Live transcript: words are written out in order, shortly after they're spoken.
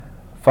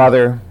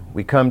Father,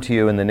 we come to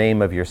you in the name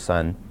of your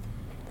Son.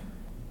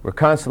 We're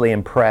constantly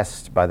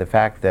impressed by the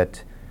fact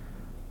that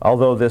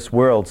although this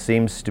world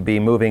seems to be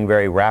moving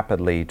very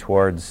rapidly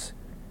towards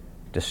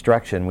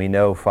destruction, we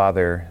know,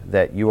 Father,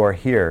 that you are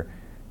here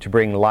to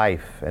bring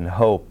life and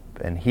hope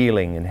and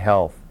healing and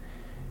health.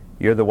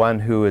 You're the one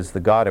who is the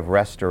God of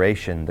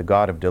restoration, the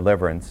God of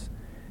deliverance.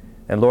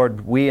 And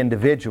Lord, we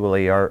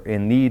individually are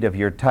in need of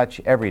your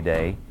touch every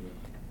day.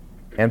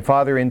 And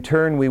Father, in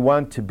turn, we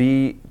want to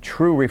be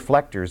true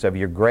reflectors of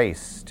your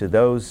grace to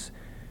those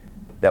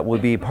that will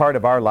be part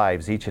of our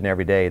lives each and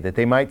every day, that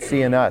they might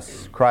see in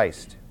us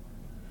Christ,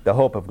 the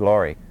hope of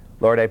glory.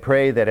 Lord, I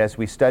pray that as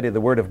we study the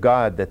Word of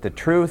God, that the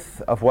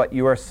truth of what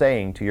you are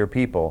saying to your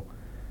people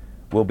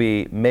will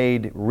be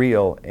made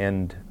real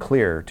and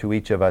clear to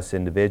each of us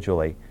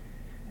individually.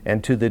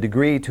 And to the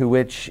degree to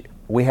which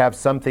we have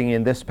something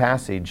in this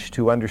passage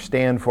to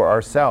understand for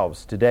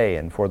ourselves today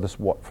and for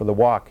the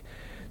walk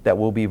that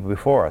will be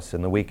before us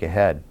in the week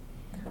ahead,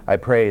 I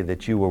pray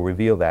that you will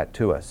reveal that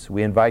to us.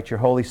 We invite your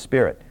Holy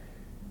Spirit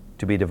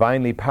to be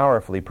divinely,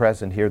 powerfully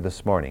present here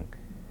this morning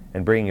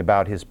and bringing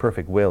about his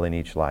perfect will in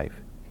each life.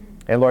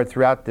 And Lord,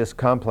 throughout this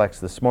complex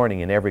this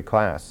morning in every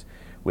class,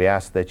 we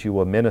ask that you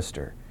will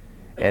minister,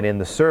 and in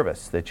the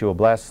service that you will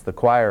bless the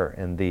choir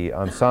and the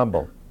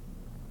ensemble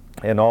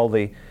and all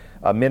the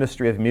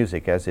ministry of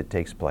music as it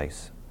takes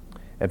place.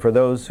 And for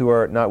those who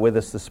are not with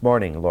us this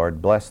morning,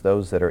 Lord, bless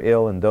those that are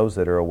ill and those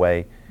that are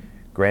away.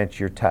 Grant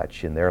your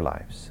touch in their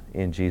lives.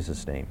 In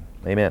Jesus' name,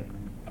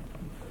 amen.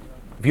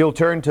 If you'll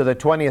turn to the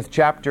 20th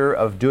chapter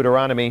of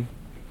Deuteronomy,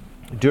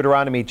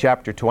 Deuteronomy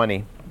chapter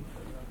 20,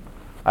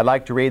 I'd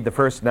like to read the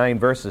first 9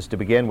 verses to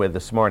begin with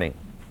this morning.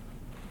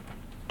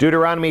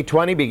 Deuteronomy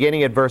 20,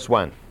 beginning at verse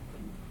 1.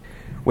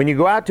 When you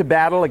go out to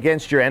battle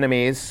against your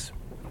enemies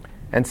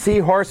and see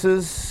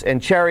horses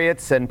and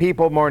chariots and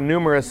people more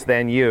numerous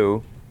than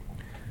you,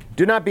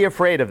 do not be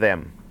afraid of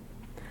them.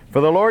 For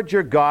the Lord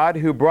your God,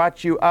 who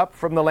brought you up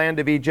from the land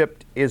of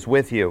Egypt, is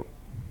with you.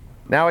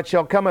 Now it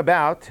shall come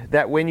about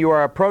that when you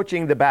are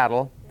approaching the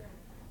battle,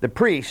 the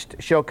priest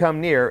shall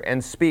come near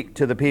and speak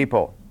to the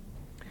people.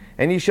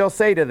 And he shall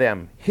say to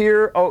them,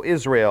 Hear, O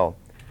Israel,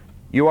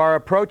 you are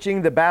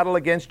approaching the battle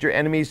against your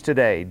enemies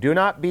today. Do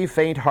not be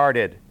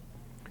faint-hearted.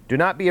 Do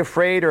not be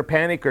afraid or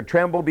panic or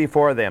tremble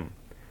before them.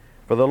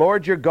 For the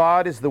Lord your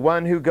God is the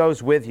one who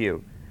goes with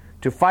you,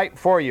 to fight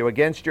for you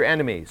against your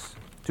enemies,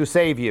 to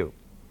save you.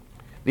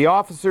 The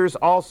officers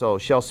also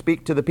shall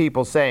speak to the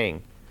people,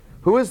 saying,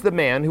 Who is the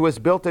man who has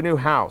built a new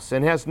house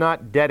and has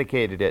not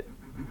dedicated it?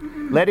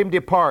 Let him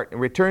depart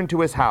and return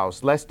to his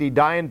house, lest he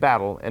die in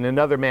battle and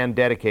another man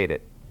dedicate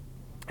it.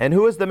 And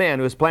who is the man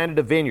who has planted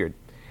a vineyard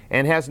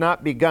and has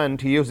not begun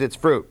to use its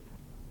fruit?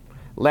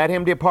 Let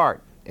him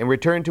depart and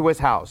return to his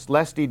house,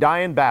 lest he die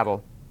in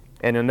battle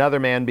and another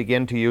man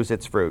begin to use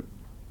its fruit.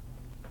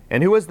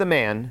 And who is the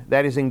man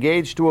that is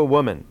engaged to a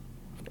woman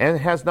and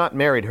has not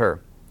married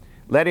her?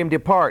 Let him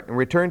depart and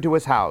return to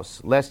his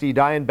house, lest he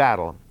die in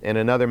battle, and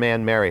another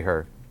man marry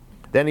her.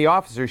 Then the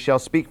officers shall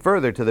speak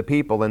further to the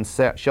people, and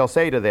shall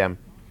say to them,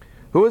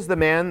 Who is the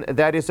man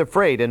that is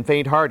afraid and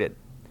faint-hearted?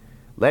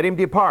 Let him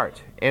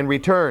depart and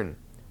return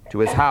to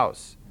his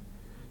house,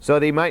 so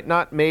that he might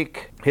not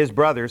make his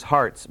brothers'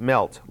 hearts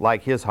melt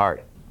like his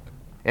heart.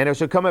 And it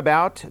shall come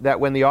about that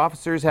when the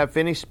officers have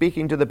finished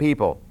speaking to the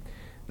people,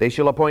 they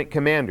shall appoint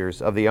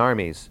commanders of the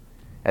armies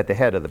at the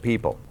head of the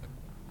people.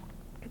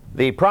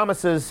 The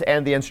promises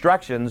and the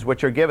instructions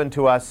which are given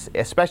to us,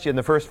 especially in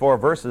the first 4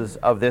 verses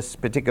of this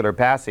particular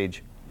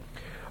passage,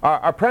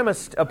 are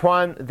premised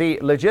upon the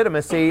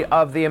legitimacy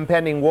of the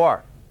impending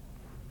war.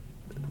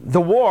 The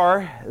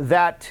war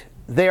that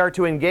they are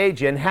to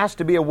engage in has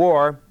to be a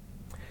war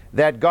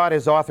that God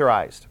has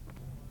authorized.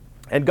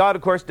 And God,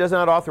 of course, does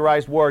not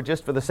authorize war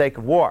just for the sake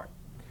of war.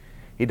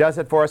 He does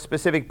it for a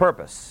specific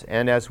purpose.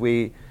 And as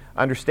we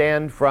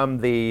understand from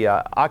the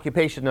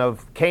occupation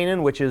of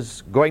Canaan, which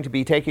is going to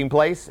be taking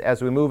place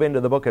as we move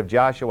into the book of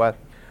Joshua,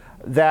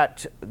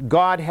 that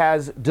God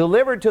has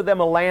delivered to them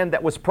a land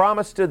that was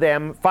promised to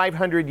them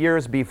 500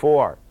 years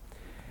before.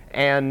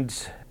 And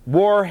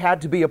war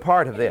had to be a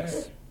part of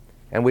this.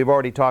 And we've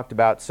already talked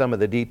about some of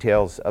the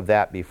details of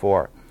that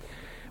before.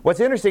 What's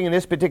interesting in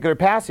this particular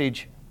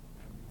passage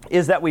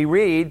is that we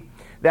read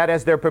that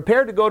as they're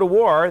prepared to go to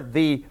war,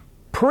 the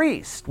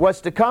priest was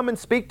to come and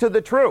speak to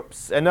the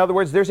troops. In other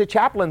words, there's a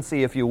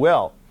chaplaincy, if you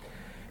will.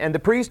 And the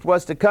priest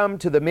was to come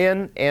to the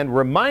men and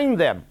remind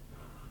them,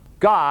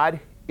 God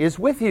is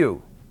with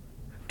you.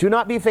 Do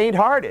not be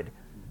faint-hearted.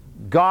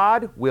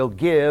 God will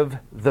give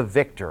the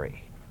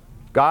victory.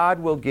 God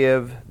will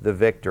give the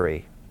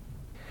victory.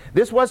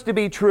 This was to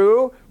be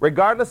true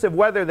regardless of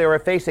whether they were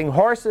facing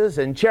horses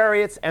and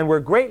chariots and were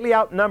greatly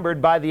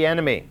outnumbered by the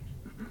enemy.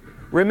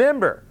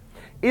 Remember,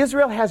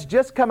 Israel has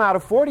just come out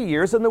of 40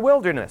 years in the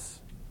wilderness.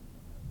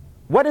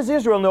 What does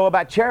Israel know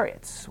about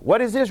chariots? What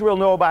does Israel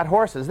know about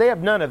horses? They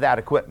have none of that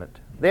equipment.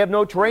 They have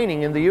no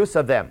training in the use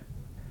of them.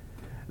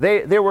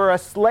 They were a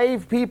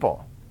slave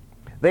people.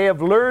 They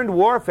have learned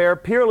warfare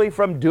purely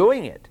from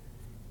doing it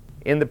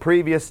in the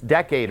previous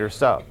decade or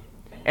so.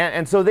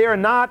 And so they are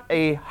not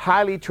a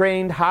highly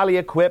trained, highly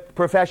equipped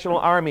professional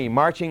army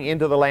marching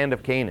into the land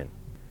of Canaan.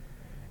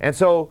 And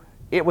so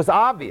it was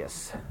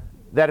obvious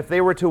that if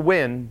they were to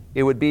win,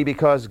 it would be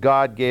because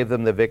God gave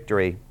them the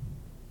victory.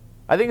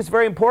 I think it's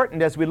very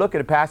important as we look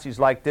at a passage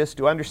like this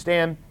to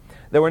understand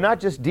that we're not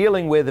just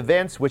dealing with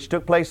events which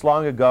took place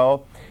long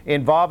ago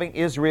involving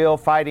Israel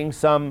fighting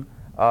some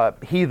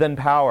heathen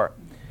power.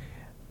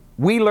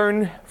 We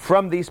learn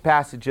from these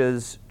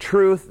passages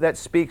truth that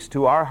speaks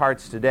to our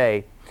hearts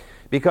today,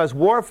 because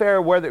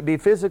warfare, whether it be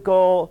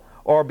physical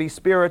or be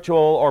spiritual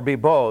or be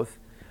both,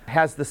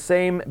 has the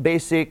same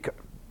basic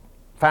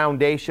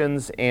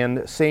foundations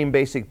and same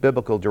basic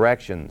biblical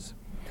directions.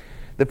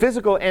 The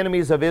physical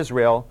enemies of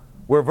Israel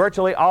were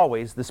virtually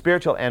always the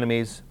spiritual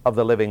enemies of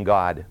the living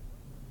God.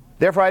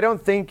 Therefore, I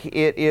don't think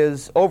it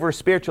is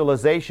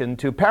over-spiritualization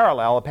to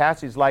parallel a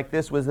passage like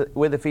this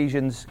with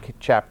Ephesians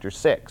chapter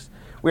 6.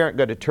 We aren't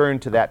going to turn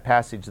to that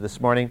passage this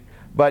morning,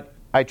 but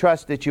I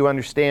trust that you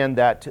understand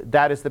that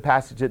that is the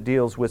passage that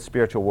deals with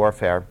spiritual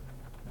warfare,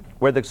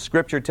 where the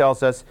Scripture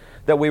tells us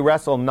that we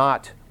wrestle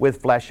not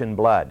with flesh and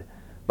blood,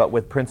 but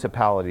with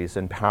principalities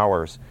and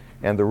powers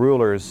and the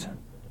rulers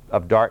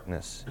of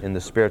darkness in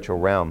the spiritual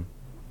realm.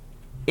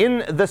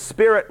 In the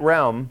spirit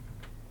realm,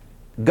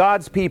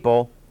 God's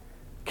people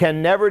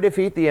can never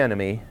defeat the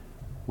enemy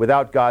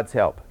without God's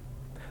help.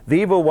 The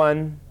evil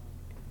one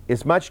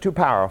is much too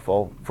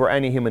powerful for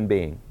any human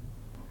being.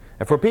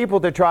 And for people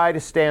to try to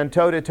stand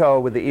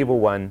toe-to-toe with the evil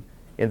one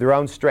in their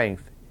own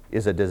strength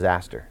is a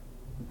disaster.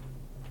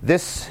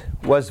 This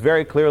was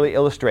very clearly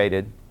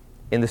illustrated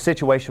in the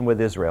situation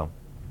with Israel.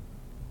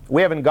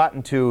 We haven't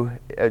gotten to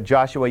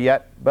Joshua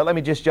yet, but let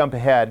me just jump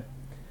ahead.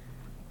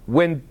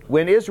 When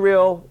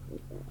Israel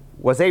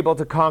was able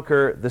to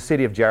conquer the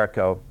city of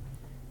Jericho,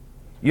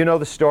 you know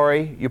the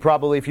story. You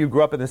probably, if you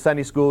grew up in the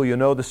Sunday school, you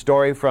know the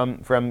story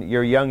from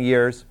your young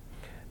years,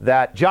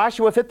 that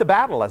Joshua fit the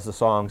battle, as the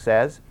song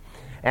says,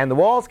 and the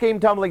walls came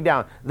tumbling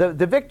down. The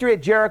victory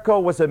at Jericho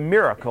was a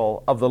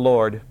miracle of the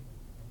Lord.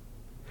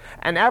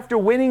 And after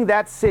winning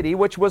that city,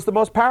 which was the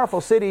most powerful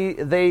city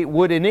they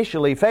would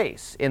initially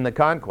face in the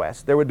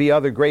conquest, there would be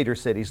other greater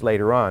cities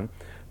later on,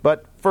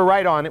 but for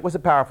right on, it was a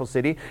powerful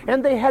city,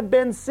 and they had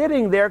been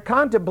sitting there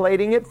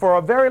contemplating it for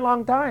a very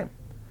long time.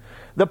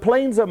 The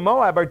plains of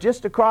Moab are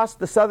just across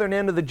the southern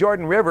end of the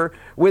Jordan River,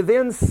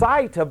 within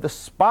sight of the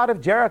spot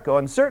of Jericho,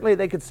 and certainly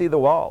they could see the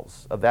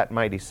walls of that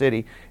mighty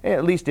city.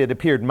 At least it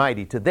appeared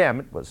mighty to them.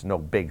 It was no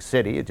big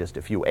city, just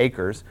a few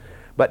acres,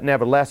 but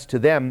nevertheless to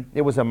them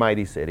it was a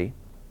mighty city.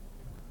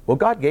 Well,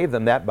 God gave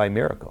them that by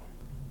miracle.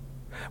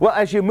 Well,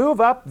 as you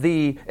move up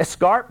the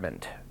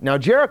escarpment, now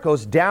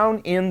Jericho's down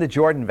in the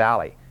Jordan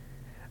Valley.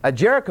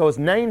 Jericho's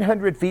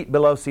 900 feet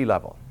below sea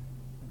level.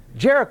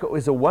 Jericho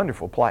is a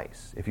wonderful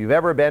place. If you've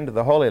ever been to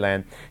the Holy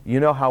Land,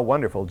 you know how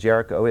wonderful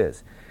Jericho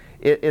is.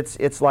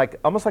 It's like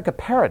almost like a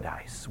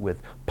paradise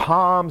with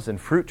palms and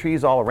fruit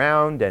trees all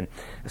around and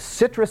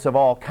citrus of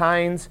all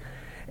kinds.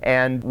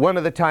 And one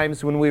of the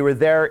times when we were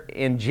there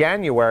in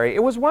January,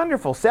 it was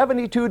wonderful,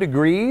 72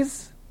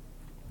 degrees.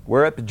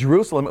 We're at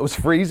Jerusalem, it was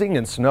freezing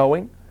and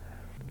snowing.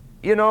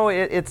 You know,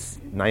 it's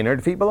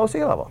 900 feet below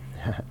sea level.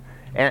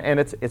 and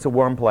it's a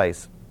warm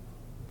place.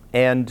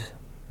 And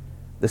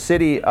the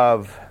city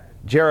of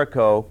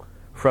Jericho,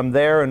 from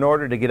there, in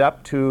order to get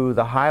up to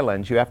the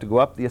highlands, you have to go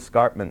up the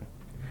escarpment.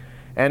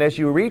 And as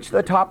you reach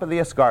the top of the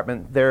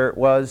escarpment, there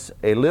was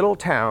a little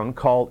town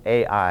called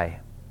Ai.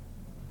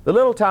 The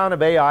little town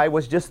of Ai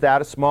was just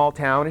that, a small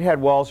town. It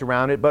had walls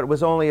around it, but it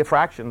was only a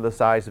fraction of the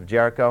size of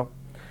Jericho.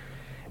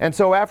 And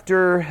so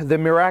after the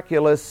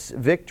miraculous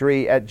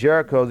victory at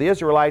Jericho, the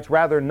Israelites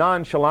rather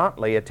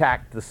nonchalantly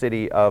attacked the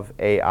city of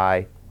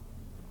Ai.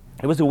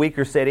 It was a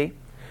weaker city,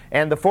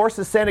 and the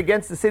forces sent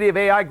against the city of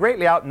Ai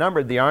greatly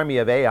outnumbered the army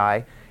of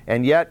Ai.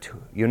 And yet,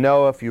 you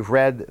know, if you've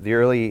read the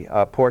early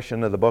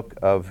portion of the book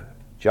of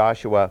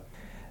Joshua,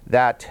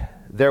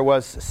 that there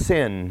was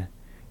sin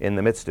in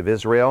the midst of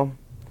Israel.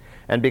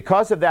 And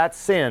because of that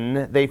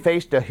sin, they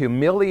faced a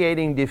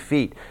humiliating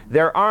defeat.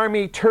 Their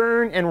army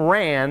turned and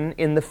ran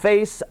in the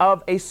face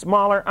of a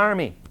smaller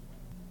army.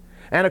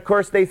 And of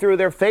course, they threw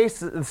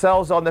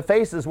themselves on the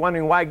faces,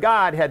 wondering why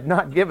God had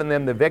not given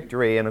them the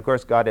victory. And of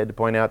course, God had to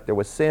point out there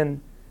was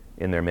sin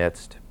in their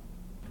midst.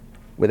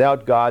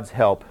 Without God's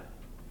help,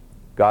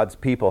 God's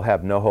people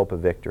have no hope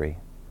of victory.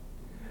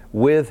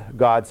 With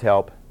God's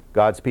help,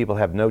 God's people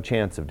have no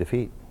chance of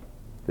defeat.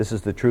 This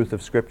is the truth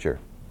of Scripture.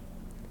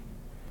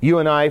 You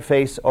and I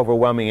face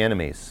overwhelming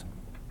enemies.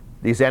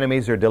 These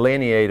enemies are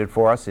delineated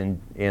for us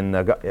in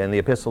the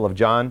Epistle of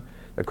John.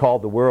 They're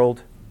called the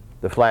world,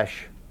 the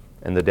flesh,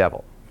 and the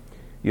devil.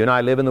 You and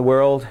I live in the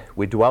world,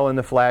 we dwell in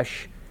the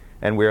flesh,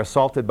 and we're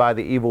assaulted by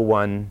the evil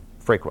one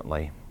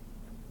frequently.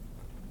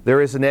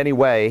 There isn't any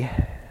way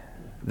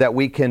that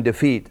we can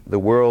defeat the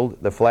world,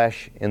 the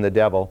flesh, and the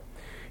devil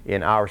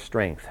in our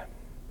strength.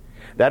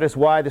 That is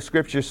why the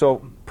Scripture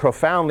so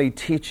profoundly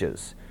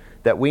teaches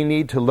that we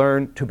need to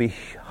learn to be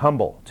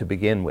humble to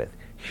begin with.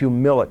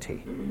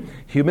 Humility.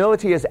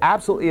 Humility is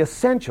absolutely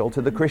essential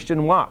to the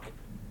Christian walk.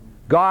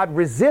 God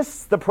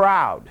resists the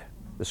proud.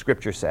 the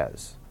Scripture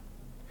says.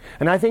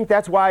 And I think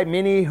that's why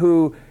many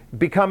who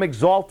become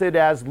exalted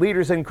as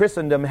leaders in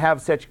Christendom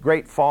have such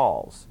great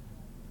falls,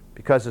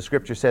 because the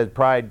Scripture says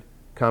pride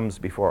comes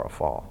before a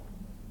fall.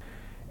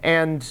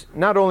 And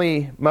not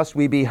only must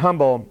we be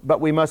humble,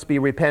 but we must be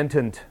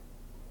repentant.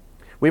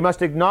 We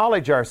must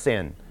acknowledge our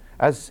sin.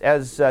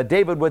 As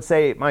David would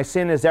say, my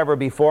sin is ever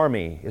before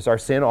me. Is our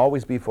sin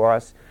always before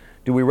us?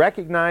 Do we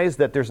recognize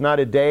that there's not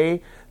a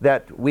day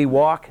that we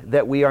walk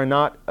that we are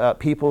not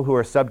people who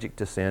are subject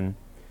to sin?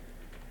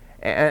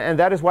 And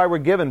that is why we're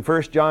given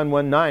 1 John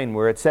 1:9,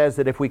 where it says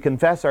that if we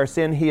confess our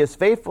sin, He is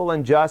faithful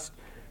and just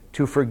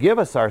to forgive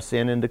us our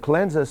sin and to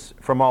cleanse us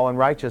from all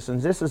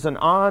unrighteousness. This is an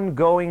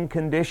ongoing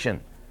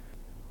condition.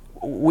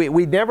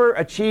 We never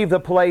achieve the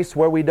place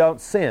where we don't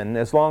sin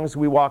as long as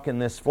we walk in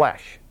this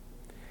flesh.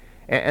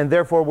 And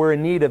therefore we're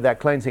in need of that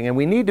cleansing. And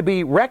we need to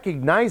be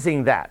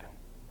recognizing that.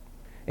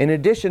 In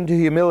addition to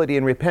humility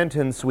and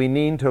repentance, we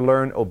need to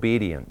learn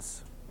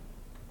obedience.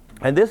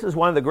 And this is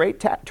one of the great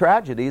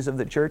tragedies of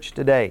the church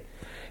today,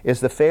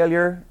 is the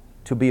failure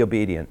to be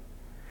obedient.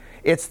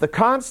 It's the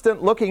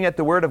constant looking at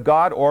the Word of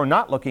God, or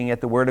not looking at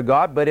the Word of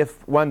God, but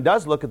if one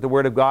does look at the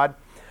Word of God,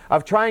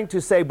 of trying to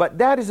say, but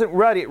that isn't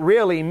what it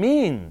really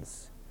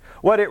means.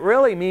 What it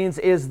really means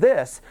is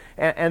this,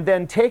 and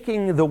then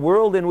taking the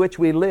world in which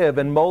we live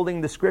and molding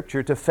the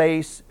Scripture to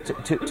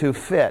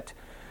fit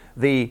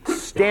the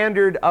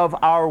standard of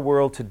our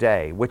world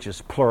today, which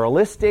is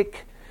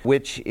pluralistic,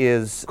 which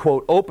is,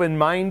 quote,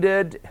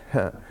 open-minded,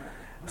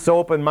 so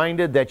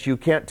open-minded that you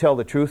can't tell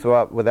the truth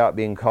without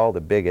being called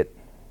a bigot.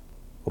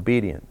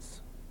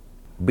 Obedience.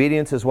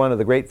 Obedience is one of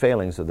the great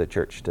failings of the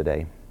church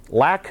today.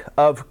 Lack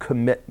of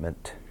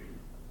commitment.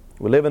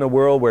 We live in a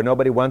world where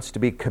nobody wants to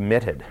be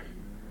committed.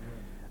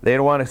 They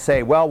don't want to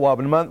say, well,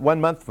 1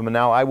 month from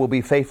now I will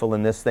be faithful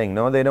in this thing.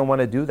 No, they don't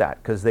want to do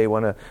that because they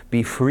want to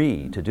be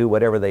free to do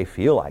whatever they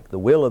feel like. The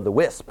will of the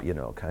wisp,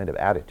 kind of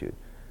attitude.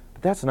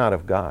 But that's not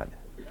of God.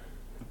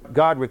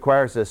 God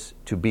requires us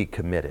to be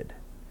committed.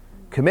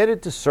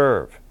 Committed to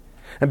serve.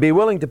 And be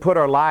willing to put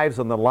our lives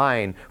on the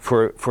line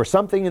for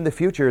something in the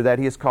future that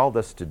He has called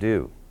us to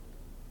do.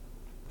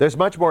 There's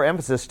much more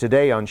emphasis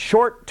today on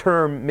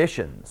short-term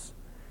missions,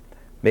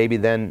 maybe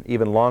than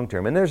even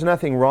long-term. And there's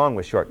nothing wrong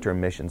with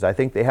short-term missions. I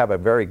think they have a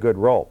very good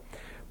role.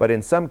 But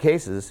in some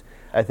cases,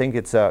 I think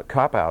it's a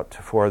cop-out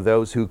for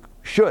those who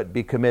should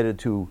be committed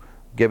to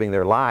giving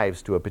their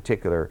lives to a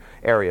particular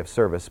area of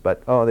service,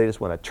 but they just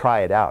want to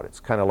try it out. It's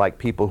kind of like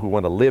people who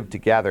want to live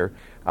together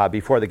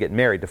before they get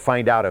married to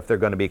find out if they're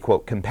going to be,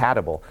 quote,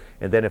 compatible,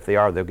 and then if they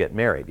are, they'll get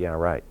married. Yeah,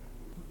 right.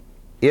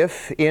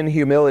 If in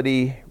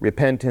humility,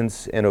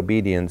 repentance, and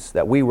obedience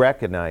that we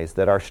recognize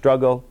that our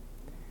struggle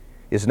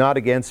is not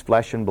against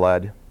flesh and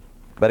blood,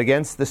 but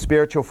against the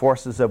spiritual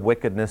forces of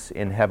wickedness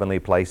in heavenly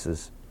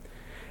places.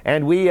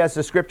 And we, as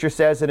the Scripture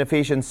says in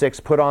Ephesians 6,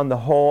 put on the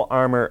whole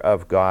armor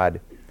of God.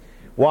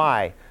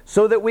 Why?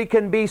 So that we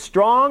can be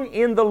strong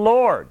in the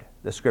Lord,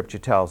 the Scripture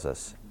tells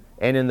us,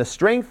 and in the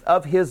strength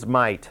of His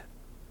might.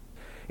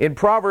 In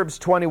Proverbs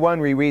 21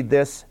 we read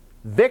this,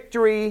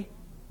 victory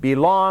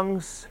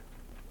belongs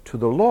to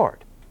the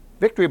Lord.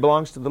 Victory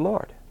belongs to the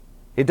Lord.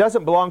 It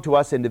doesn't belong to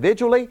us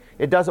individually.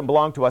 It doesn't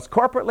belong to us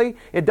corporately.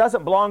 It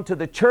doesn't belong to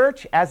the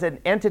church as an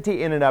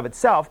entity in and of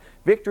itself.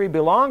 Victory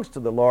belongs to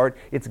the Lord.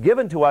 It's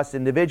given to us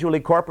individually,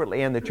 corporately,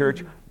 and the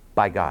church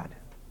by God,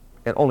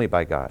 and only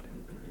by God.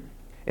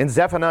 In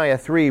Zephaniah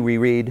 3 we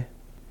read,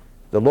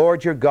 the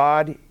Lord your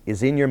God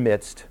is in your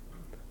midst,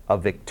 a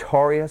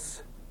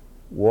victorious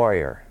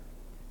warrior.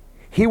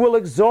 He will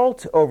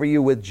exult over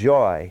you with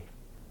joy.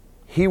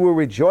 He will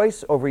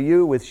rejoice over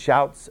you with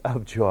shouts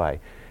of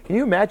joy. Can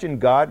you imagine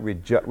God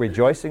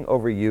rejoicing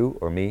over you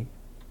or me?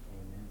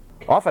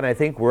 Amen. Often I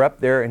think we're up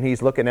there and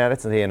He's looking at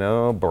us and saying,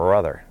 oh,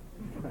 brother.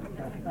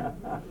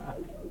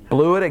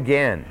 Blew it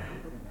again.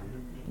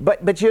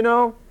 But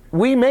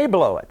we may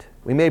blow it.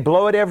 We may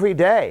blow it every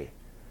day.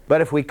 But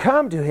if we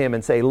come to Him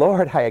and say,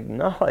 Lord, I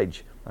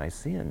acknowledge my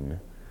sin.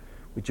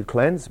 Would you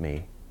cleanse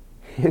me?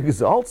 He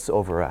exalts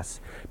over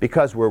us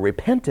because we're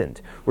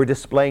repentant. We're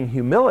displaying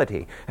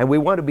humility. And we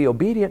want to be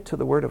obedient to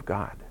the Word of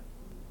God.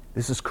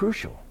 This is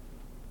crucial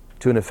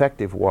to an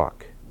effective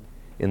walk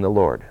in the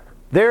Lord.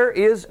 There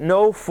is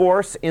no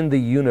force in the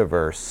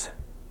universe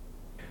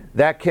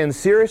that can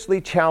seriously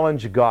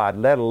challenge God,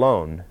 let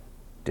alone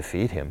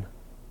defeat Him.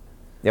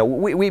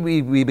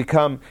 We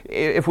become,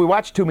 if we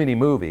watch too many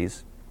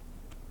movies,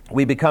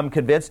 we become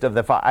convinced of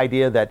the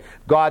idea that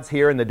God's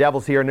here and the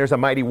devil's here and there's a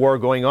mighty war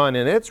going on,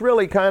 and it's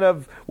really kind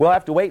of, we'll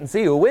have to wait and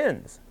see who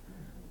wins.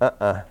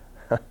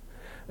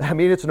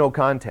 It's no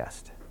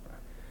contest.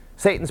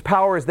 Satan's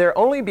power is there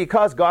only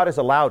because God has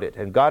allowed it,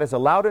 and God has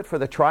allowed it for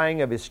the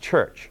trying of His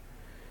church,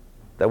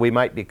 that we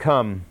might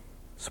become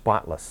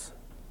spotless,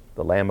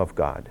 the Lamb of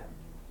God.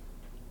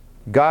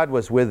 God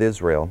was with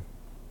Israel,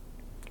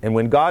 and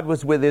when God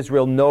was with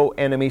Israel, no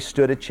enemy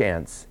stood a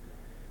chance,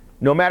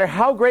 no matter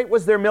how great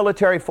was their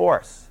military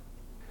force.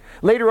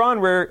 Later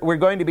on, we're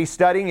going to be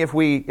studying,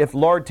 if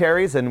Lord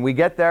tarries and we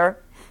get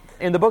there,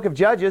 in the book of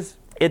Judges,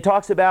 it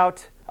talks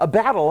about a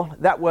battle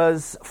that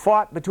was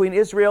fought between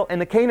Israel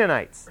and the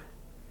Canaanites.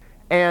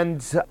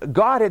 And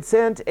God had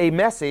sent a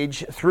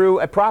message through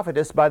a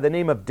prophetess by the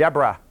name of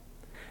Deborah.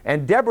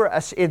 And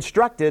Deborah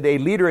instructed a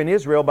leader in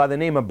Israel by the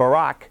name of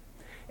Barak.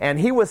 And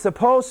he was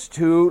supposed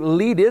to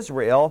lead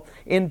Israel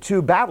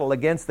into battle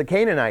against the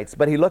Canaanites.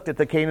 But he looked at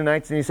the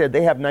Canaanites and he said,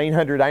 they have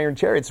 900 iron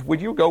chariots.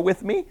 Would you go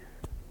with me?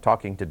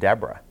 Talking to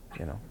Deborah,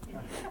 you know.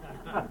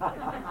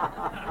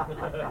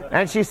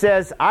 And she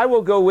says, I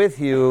will go with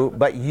you,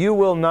 but you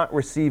will not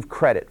receive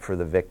credit for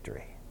the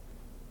victory.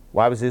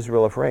 Why was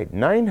Israel afraid?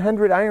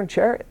 900 iron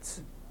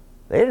chariots.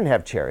 They didn't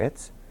have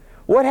chariots.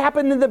 What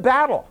happened in the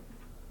battle?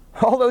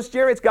 All those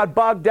chariots got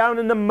bogged down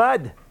in the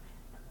mud.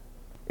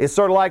 It's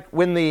sort of like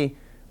when the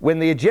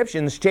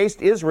Egyptians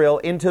chased Israel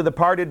into the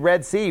parted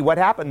Red Sea. What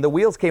happened? The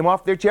wheels came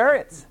off their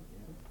chariots.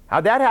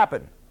 How'd that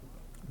happen?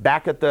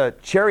 Back at the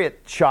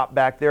chariot shop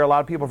back there, a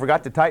lot of people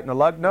forgot to tighten the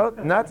lug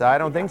nuts? I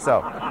don't think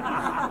so.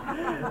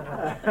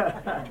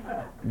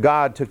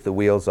 God took the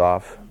wheels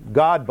off.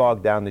 God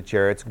bogged down the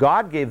chariots.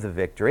 God gave the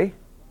victory.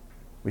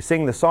 We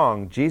sing the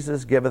song,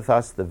 Jesus giveth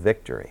us the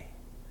victory.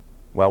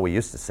 Well, we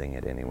used to sing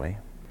it anyway.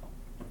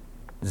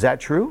 Is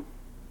that true?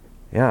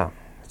 Yeah,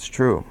 it's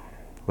true.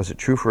 Was it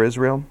true for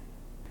Israel?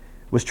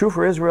 It was true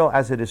for Israel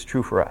as it is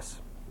true for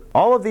us.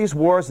 All of these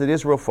wars that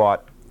Israel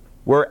fought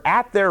were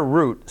at their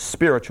root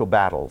spiritual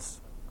battles.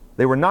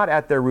 They were not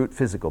at their root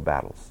physical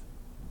battles.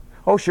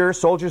 Oh, sure,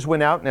 soldiers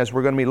went out, and as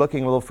we're going to be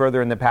looking a little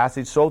further in the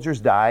passage, soldiers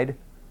died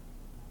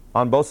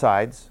on both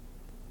sides,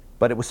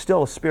 but it was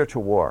still a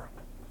spiritual war.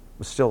 It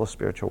was still a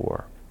spiritual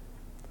war.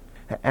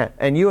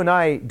 And you and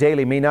I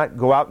daily may not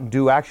go out and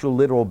do actual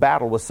literal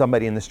battle with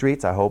somebody in the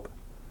streets, I hope,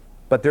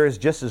 but there is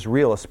just as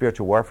real a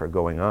spiritual warfare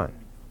going on.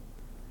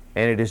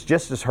 And it is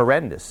just as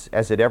horrendous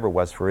as it ever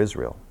was for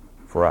Israel,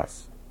 for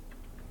us.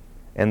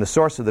 And the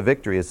source of the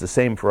victory is the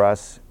same for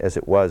us as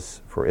it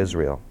was for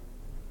Israel.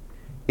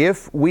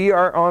 If we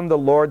are on the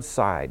Lord's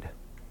side,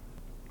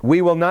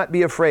 we will not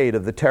be afraid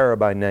of the terror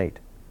by night,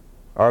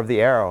 or of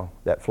the arrow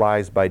that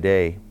flies by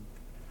day,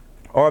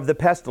 or of the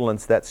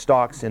pestilence that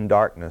stalks in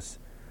darkness,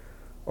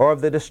 or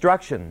of the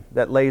destruction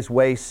that lays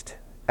waste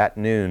at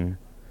noon.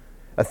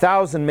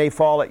 1,000 may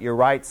fall at your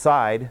right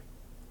side,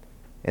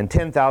 and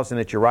 10,000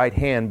 at your right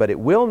hand, but it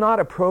will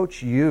not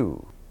approach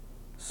you.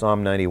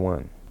 Psalm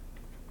 91.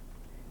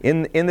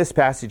 In this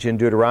passage in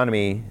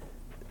Deuteronomy,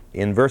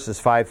 in verses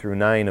 5 through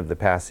 9 of the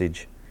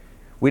passage,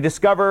 we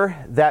discover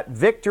that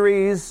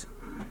victories,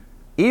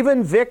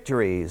 even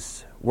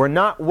victories, were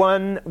not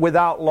won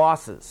without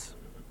losses.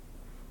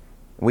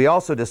 We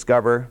also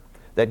discover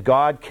that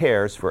God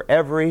cares for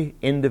every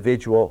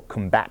individual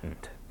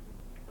combatant.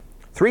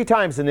 3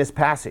 times in this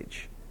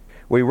passage,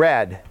 we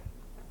read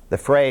the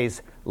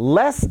phrase,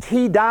 lest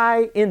he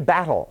die in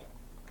battle.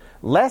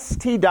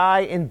 Lest he die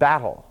in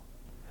battle.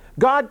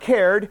 God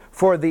cared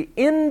for the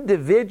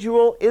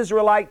individual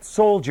Israelite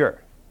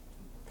soldier.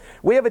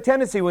 We have a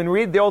tendency when we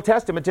read the Old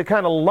Testament to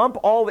kind of lump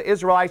all the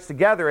Israelites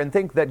together and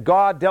think that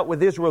God dealt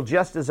with Israel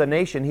just as a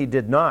nation. He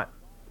did not.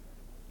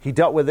 He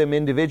dealt with them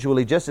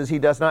individually, just as He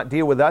does not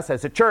deal with us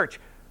as a church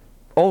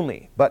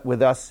only, but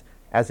with us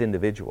as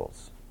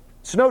individuals.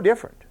 It's no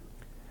different.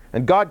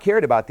 And God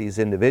cared about these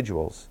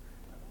individuals.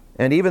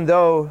 And even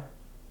though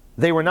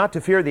they were not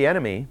to fear the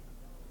enemy,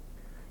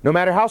 no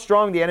matter how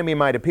strong the enemy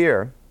might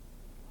appear,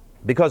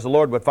 because the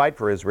Lord would fight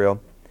for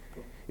Israel,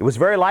 it was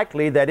very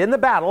likely that in the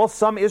battle,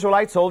 some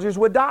Israelite soldiers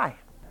would die.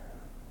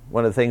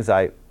 One of the things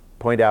I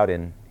point out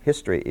in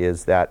history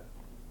is that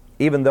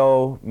even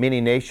though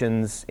many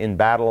nations in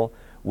battle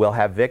will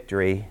have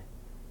victory,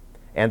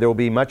 and there will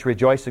be much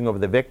rejoicing over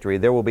the victory,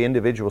 there will be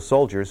individual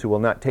soldiers who will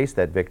not taste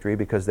that victory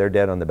because they're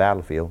dead on the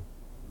battlefield.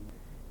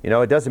 You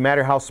know, it doesn't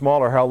matter how small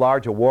or how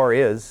large a war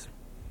is.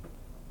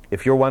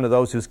 If you're one of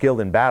those who's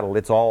killed in battle,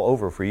 it's all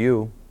over for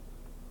you.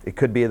 It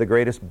could be the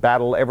greatest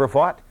battle ever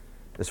fought,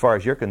 as far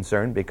as you're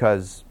concerned,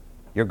 because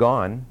you're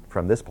gone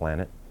from this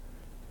planet.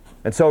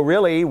 And so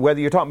really, whether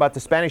you're talking about the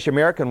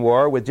Spanish-American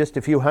War with just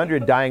a few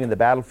hundred dying in the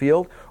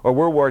battlefield, or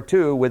World War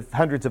II with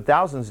hundreds of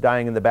thousands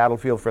dying in the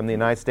battlefield from the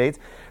United States,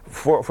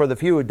 for the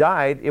few who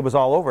died, it was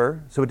all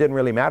over, so it didn't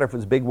really matter if it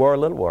was a big war or a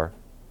little war.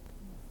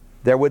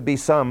 There would be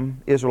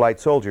some Israelite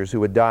soldiers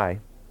who would die.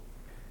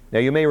 Now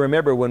you may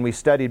remember when we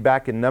studied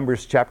back in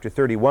Numbers chapter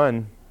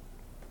 31,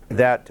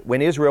 that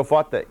when Israel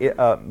fought the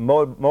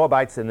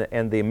Moabites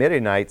and the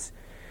Midianites,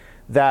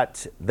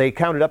 that they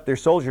counted up their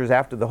soldiers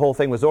after the whole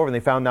thing was over, and they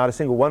found not a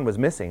single one was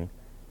missing.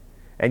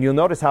 And you'll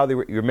notice how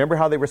you remember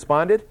how they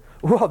responded?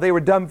 Well, they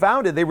were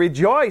dumbfounded. They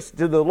rejoiced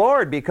to the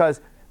Lord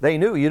because they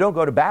knew you don't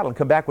go to battle and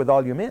come back with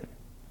all your men,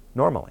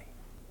 normally.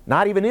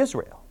 Not even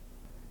Israel.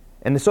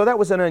 And so that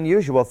was an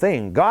unusual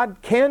thing. God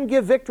can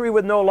give victory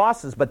with no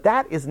losses, but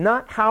that is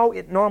not how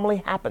it normally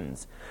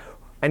happens.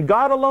 And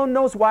God alone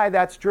knows why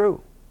that's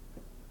true.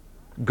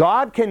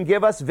 God can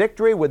give us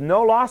victory with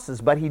no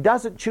losses, but He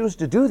doesn't choose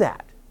to do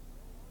that.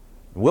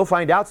 We'll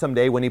find out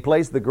someday when He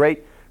plays the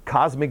great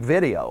cosmic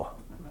video.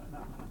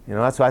 You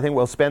know, that's what I think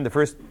we'll spend the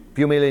first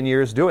few million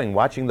years doing,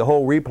 watching the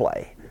whole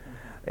replay,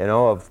 you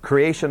know, of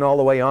creation all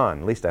the way on.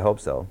 At least I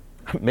hope so.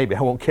 Maybe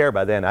I won't care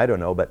by then, I don't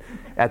know, but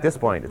at this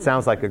point it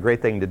sounds like a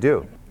great thing to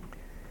do.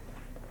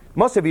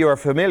 Most of you are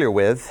familiar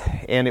with,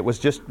 and it was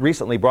just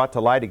recently brought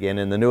to light again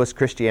in the newest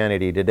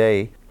Christianity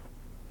Today.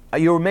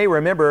 You may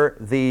remember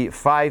the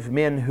 5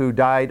 men who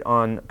died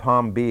on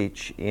Palm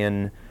Beach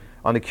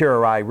on the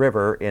Curaray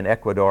River in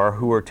Ecuador,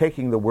 who were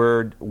taking the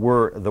word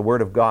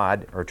of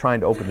God, or trying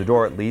to open the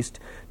door at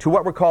least, to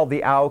what were called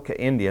the Auca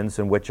Indians,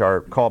 and which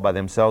are called by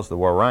themselves the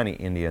Waorani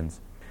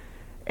Indians.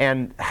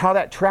 And how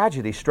that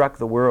tragedy struck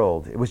the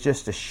world. It was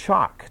just a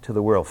shock to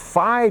the world.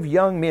 5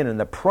 young men in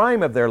the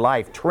prime of their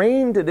life,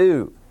 trained to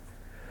do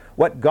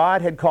what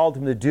God had called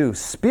them to do,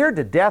 speared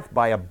to death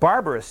by a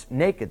barbarous,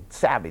 naked,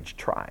 savage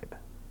tribe.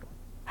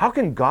 How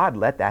can God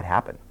let that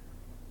happen?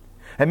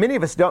 And many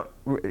of us don't.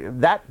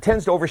 That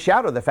tends to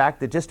overshadow the fact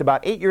that just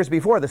about 8 years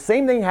before, the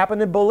same thing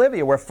happened in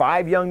Bolivia, where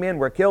 5 young men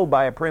were killed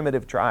by a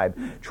primitive tribe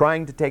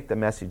trying to take the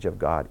message of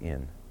God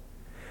in.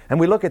 And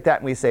we look at that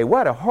and we say,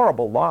 what a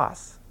horrible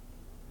loss.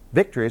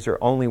 Victories are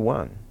only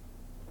won,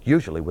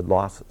 usually with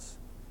losses.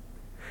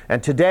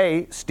 And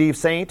today, Steve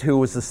Saint, who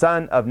was the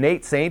son of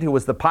Nate Saint, who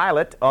was the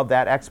pilot of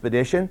that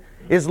expedition,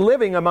 is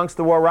living amongst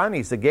the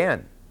Waoranis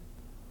again.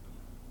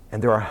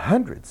 And there are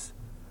hundreds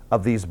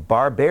of these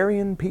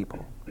barbarian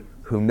people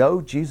who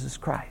know Jesus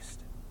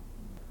Christ.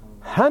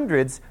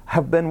 Hundreds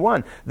have been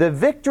won. The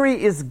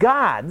victory is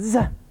God's,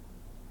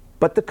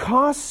 but the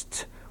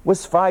cost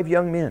was 5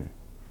 young men.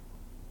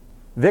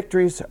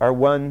 Victories are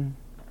won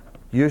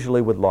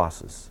usually with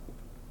losses.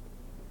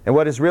 And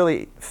what is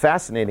really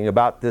fascinating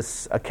about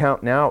this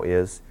account now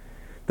is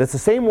that the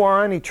same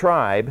Waorani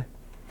tribe,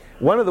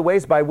 one of the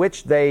ways by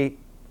which they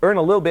earn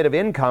a little bit of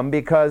income,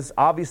 because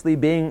obviously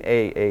being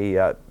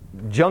a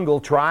jungle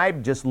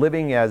tribe, just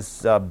living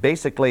as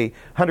basically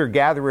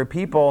hunter-gatherer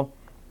people,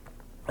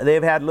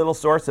 they've had little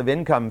source of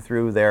income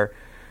through their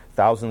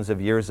thousands of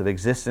years of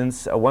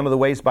existence. One of the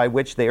ways by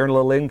which they earn a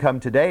little income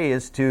today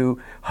is to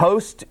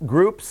host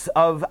groups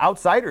of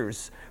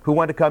outsiders who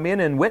want to come in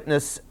and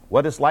witness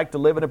what it's like to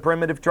live in a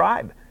primitive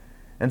tribe.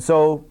 And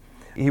so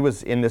he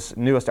was in this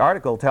newest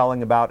article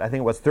telling about, I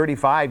think it was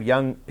 35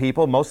 young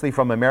people, mostly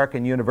from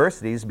American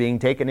universities, being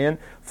taken in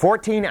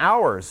 14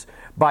 hours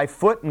by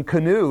foot and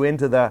canoe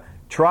into the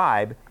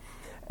tribe,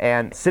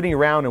 and sitting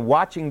around and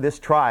watching this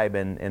tribe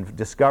and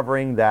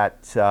discovering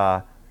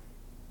that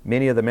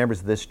many of the members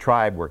of this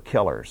tribe were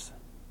killers.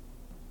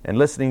 And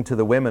listening to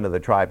the women of the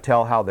tribe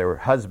tell how their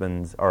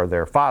husbands or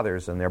their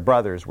fathers and their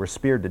brothers were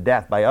speared to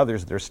death by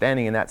others that are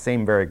standing in that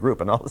same very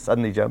group. And all of a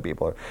sudden these young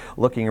people are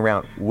looking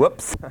around,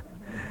 whoops,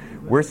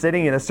 we're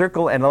sitting in a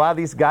circle and a lot of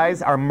these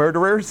guys are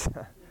murderers.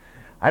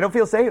 I don't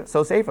feel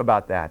so safe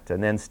about that.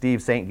 And then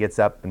Steve Saint gets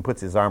up and puts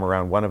his arm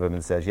around one of them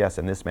and says, yes,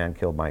 and this man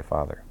killed my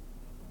father.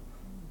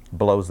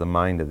 Blows the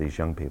mind of these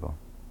young people.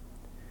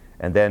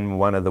 And then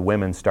one of the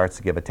women starts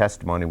to give a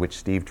testimony, which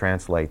Steve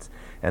translates.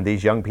 And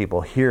these young people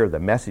hear the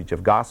message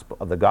of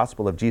the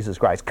gospel of Jesus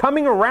Christ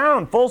coming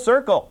around full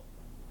circle.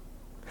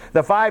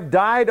 The 5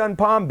 died on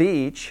Palm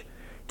Beach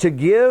to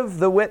give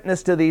the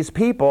witness to these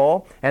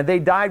people, and they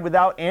died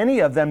without any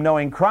of them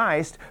knowing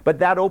Christ, but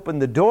that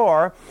opened the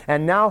door.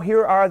 And now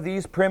here are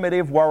these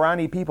primitive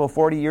Waorani people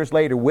 40 years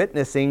later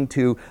witnessing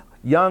to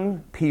young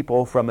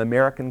people from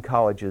American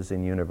colleges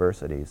and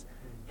universities,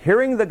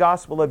 hearing the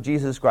gospel of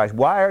Jesus Christ.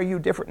 Why are you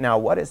different now?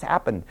 What has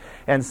happened?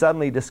 And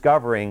suddenly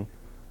discovering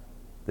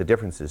the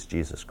difference is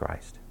Jesus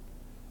Christ.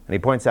 And he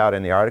points out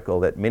in the article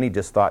that many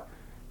just thought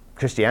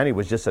Christianity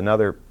was just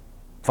another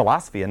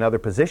philosophy, another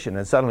position,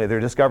 and suddenly they're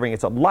discovering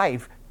it's a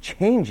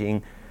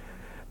life-changing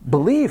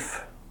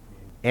belief.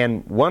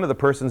 And one of the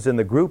persons in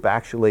the group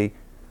actually,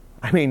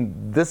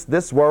 this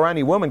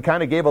Waorani woman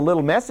kind of gave a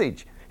little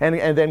message and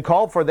then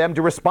called for them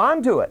to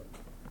respond to it.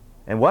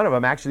 And one of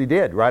them actually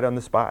did, right on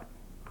the spot.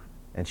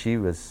 And she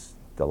was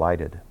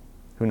delighted.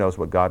 Who knows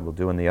what God will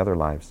do in the other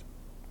lives.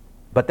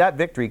 But that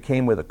victory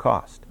came with a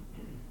cost.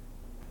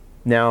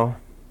 Now,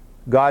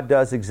 God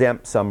does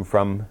exempt some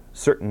from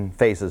certain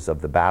phases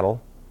of the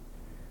battle.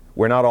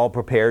 We're not all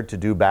prepared to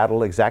do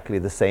battle exactly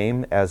the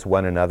same as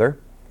one another.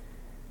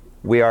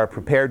 We are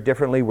prepared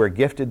differently. We're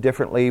gifted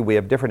differently. We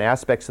have different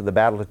aspects of the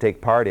battle to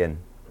take part in.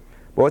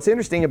 But what's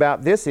interesting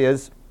about this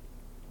is,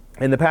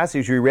 in the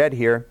passage we read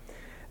here,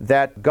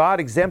 that God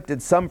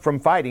exempted some from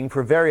fighting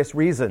for various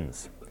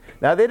reasons.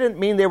 Now, they didn't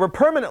mean they were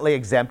permanently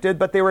exempted,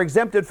 but they were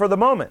exempted for the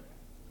moment.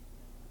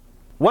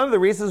 One of the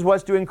reasons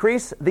was to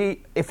increase the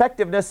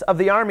effectiveness of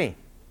the army.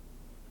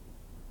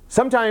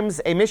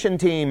 Sometimes a mission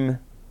team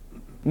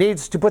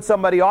needs to put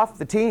somebody off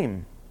the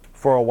team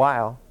for a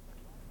while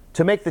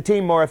to make the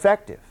team more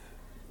effective,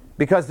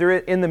 because there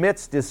in the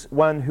midst is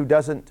one who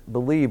doesn't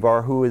believe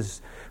or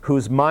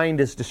whose mind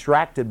is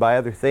distracted by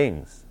other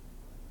things.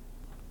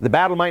 The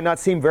battle might not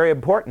seem very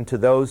important to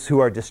those who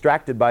are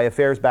distracted by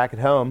affairs back at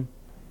home.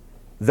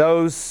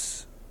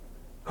 Those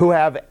who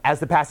have, as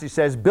the passage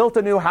says, built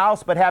a new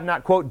house but have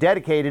not, quote,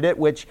 dedicated it,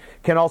 which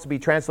can also be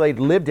translated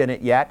lived in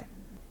it yet.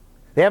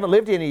 They haven't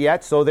lived in it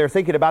yet, so they're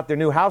thinking about their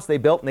new house they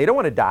built, and they don't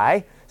want to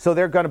die, so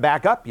they're going to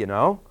back up,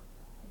 Don't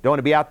want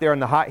to be out there in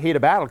the hot heat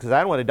of battle because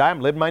I don't want to die.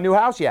 I'm living in my new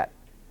house yet.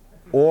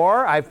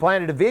 Or I've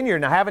planted a vineyard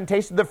and I haven't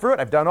tasted the fruit.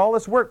 I've done all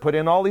this work, put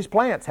in all these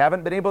plants,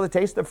 haven't been able to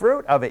taste the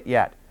fruit of it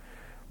yet.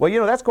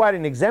 Well, that's quite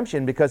an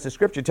exemption, because the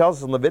Scripture tells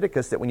us in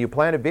Leviticus that when you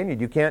plant a vineyard,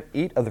 you can't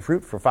eat of the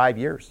fruit for 5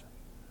 years.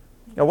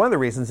 Now, one of the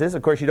reasons is,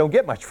 of course, you don't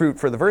get much fruit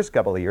for the first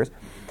couple of years.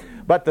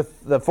 But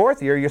the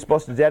fourth year, you're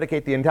supposed to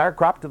dedicate the entire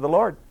crop to the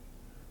Lord.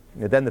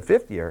 And then the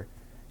fifth year,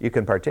 you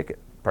can partake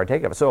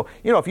of it. So,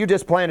 if you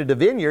just planted a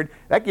vineyard,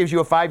 that gives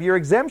you a 5-year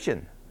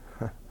exemption.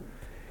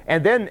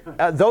 And then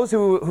those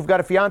who've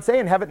got a fiancé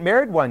and haven't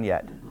married one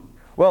yet.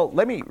 Well,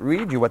 let me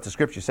read you what the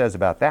Scripture says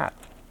about that.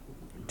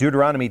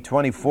 Deuteronomy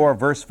 24,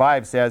 verse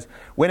 5 says,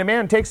 "When a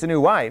man takes a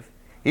new wife,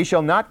 he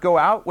shall not go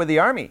out with the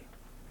army,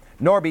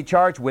 nor be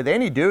charged with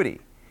any duty.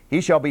 He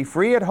shall be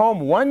free at home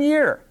 1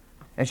 year,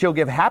 and shall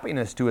give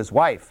happiness to his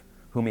wife,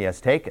 whom he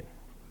has taken."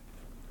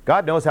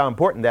 God knows how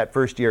important that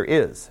first year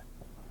is.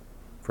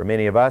 For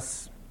many of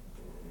us,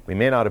 we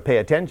may not have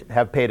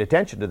paid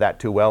attention to that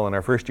too well, and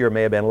our first year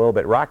may have been a little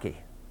bit rocky,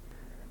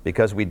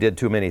 because we did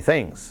too many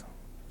things.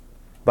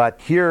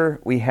 But here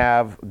we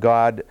have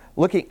God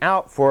looking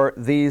out for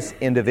these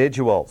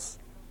individuals.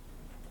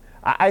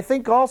 I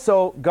think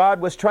also God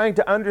was trying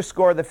to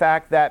underscore the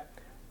fact that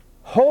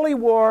holy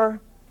war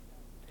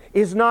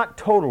is not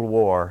total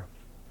war.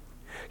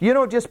 You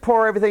don't just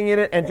pour everything in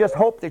it and just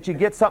hope that you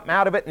get something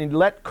out of it and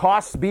let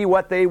costs be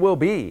what they will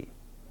be.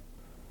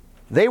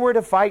 They were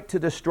to fight to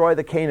destroy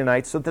the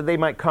Canaanites so that they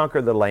might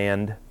conquer the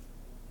land.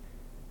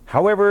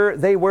 However,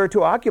 they were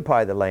to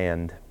occupy the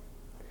land.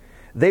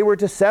 They were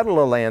to settle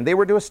the land. They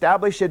were to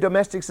establish a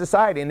domestic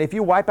society. And if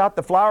you wipe out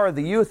the flower of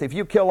the youth, if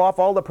you kill off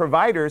all the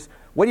providers,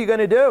 what are you going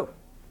to do?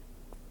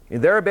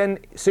 There have been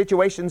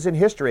situations in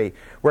history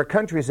where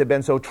countries have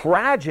been so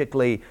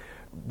tragically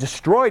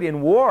destroyed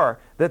in war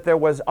that there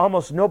was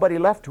almost nobody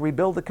left to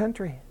rebuild the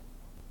country.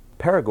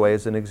 Paraguay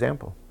is an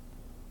example.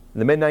 In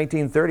the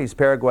mid-1930s,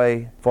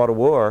 Paraguay fought a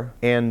war,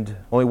 and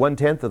only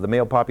 1/10 of the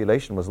male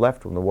population was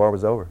left when the war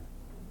was over.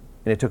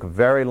 And it took a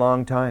very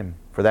long time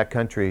for that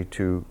country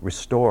to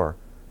restore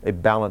a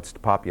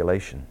balanced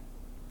population.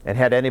 And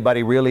had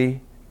anybody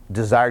really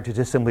desired to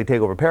just simply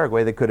take over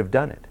Paraguay, they could have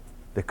done it.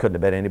 There couldn't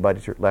have been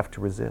anybody left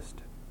to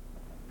resist.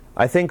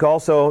 I think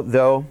also,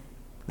 though,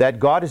 that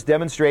God is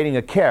demonstrating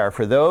a care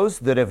for those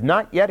that have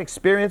not yet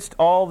experienced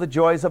all the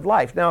joys of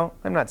life. Now,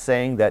 I'm not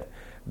saying that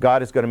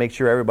God is going to make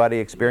sure everybody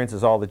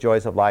experiences all the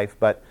joys of life,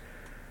 but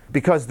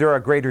because there are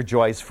greater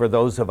joys for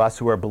those of us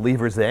who are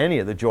believers than any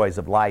of the joys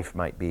of life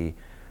might be.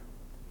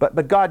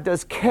 But God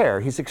does care.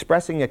 He's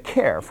expressing a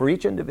care for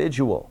each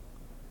individual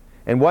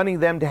and wanting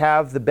them to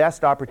have the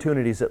best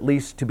opportunities, at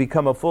least, to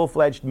become a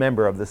full-fledged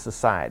member of the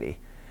society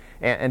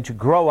and to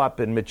grow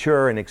up and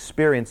mature and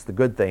experience the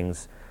good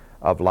things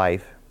of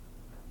life.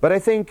 But I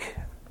think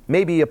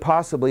maybe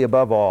possibly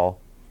above all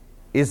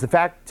is the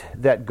fact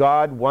that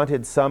God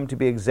wanted some to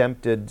be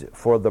exempted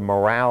for the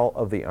morale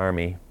of the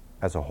army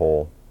as a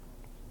whole.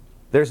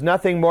 There's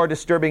nothing more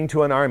disturbing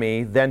to an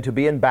army than to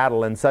be in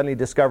battle and suddenly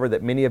discover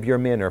that many of your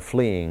men are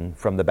fleeing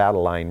from the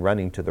battle line,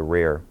 running to the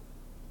rear.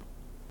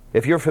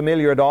 If you're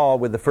familiar at all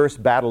with the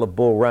first Battle of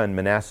Bull Run,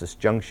 Manassas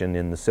Junction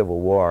in the Civil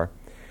War,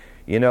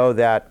 you know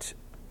that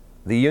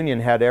the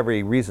Union had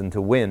every reason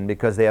to win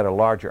because they had a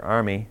larger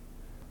army.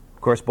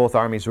 Of course, both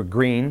armies were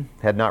green,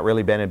 had not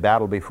really been in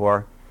battle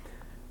before.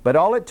 But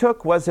all it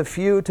took was a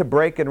few to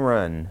break and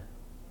run.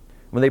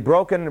 When they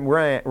broke and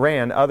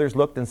ran, others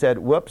looked and said,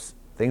 "Whoops,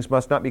 things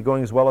must not be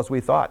going as well as we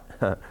thought."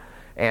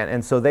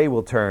 and so they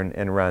will turn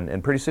and run.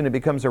 And pretty soon it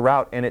becomes a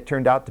rout, and it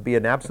turned out to be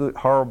an absolute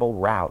horrible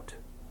rout.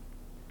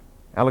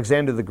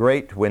 Alexander the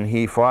Great, when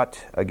he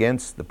fought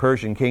against the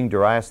Persian king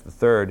Darius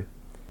III,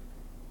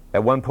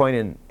 at one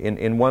point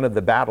in one of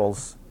the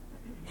battles,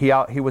 he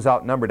was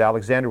outnumbered.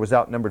 Alexander was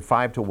outnumbered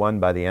 5-1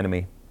 by the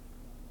enemy.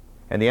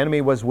 And the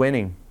enemy was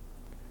winning.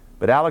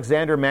 But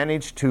Alexander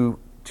managed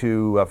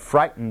to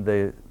frighten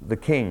the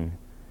king,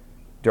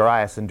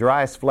 Darius, and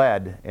Darius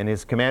fled, and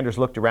his commanders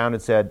looked around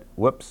and said,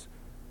 "Whoops,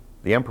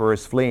 the emperor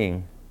is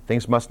fleeing.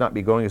 Things must not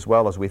be going as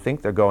well as we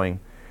think they're going."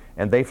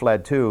 And they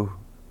fled too,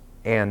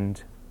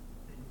 and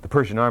the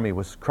Persian army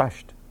was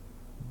crushed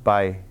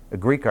by a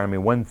Greek army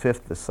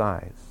 1/5 the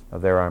size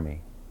of their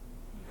army.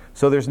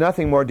 So there's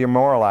nothing more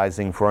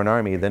demoralizing for an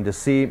army than to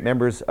see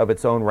members of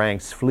its own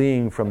ranks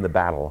fleeing from the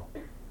battle,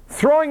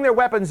 throwing their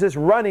weapons as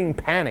running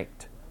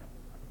panicked.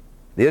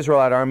 The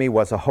Israelite army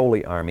was a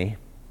holy army,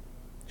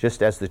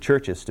 just as the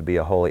church is to be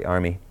a holy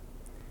army.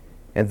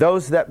 And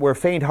those that were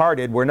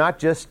faint-hearted were not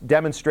just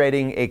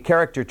demonstrating a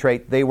character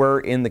trait, they were,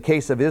 in the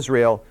case of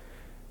Israel,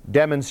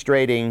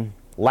 demonstrating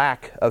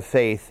lack of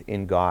faith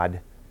in God.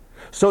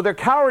 So their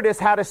cowardice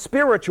had a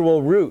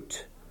spiritual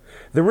root.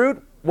 The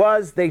root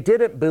was they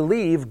didn't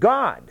believe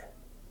God.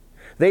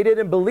 They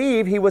didn't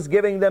believe He was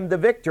giving them the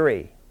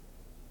victory.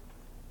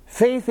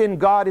 Faith in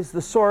God is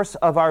the source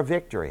of our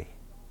victory.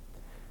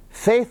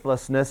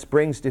 Faithlessness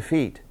brings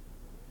defeat.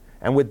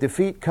 And with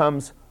defeat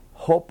comes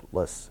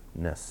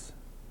hopelessness.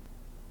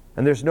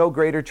 And there's no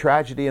greater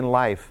tragedy in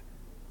life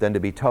than to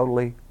be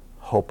totally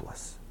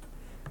hopeless.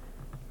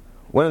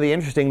 One of the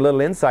interesting little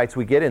insights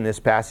we get in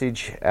this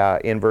passage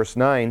in verse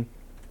 9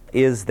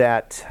 is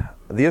that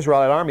the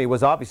Israelite army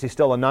was obviously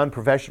still a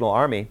non-professional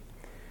army,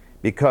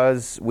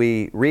 because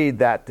we read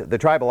that the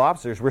tribal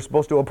officers were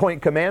supposed to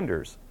appoint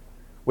commanders,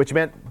 which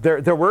meant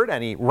there weren't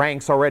any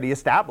ranks already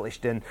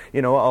established and,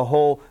 a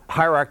whole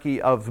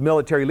hierarchy of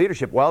military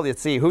leadership. Well,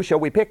 let's see, who shall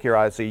we pick here?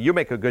 I see, you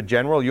make a good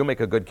general, you make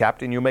a good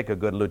captain, you make a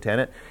good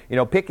lieutenant.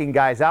 Picking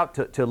guys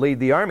out to lead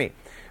the army,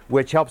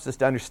 which helps us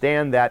to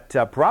understand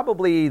that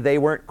probably they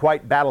weren't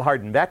quite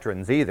battle-hardened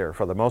veterans either,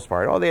 for the most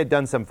part. Oh, they had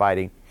done some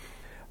fighting,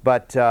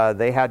 but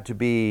they had to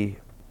be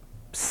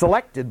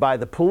selected by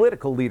the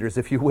political leaders,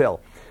 if you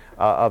will,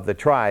 of the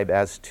tribe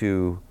as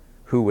to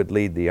who would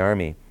lead the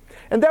army.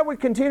 And that would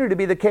continue to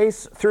be the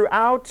case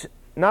throughout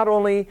not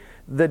only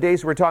the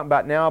days we're talking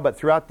about now, but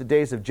throughout the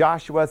days of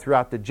Joshua,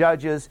 throughout the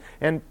Judges,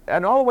 and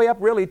all the way up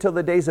really till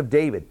the days of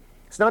David.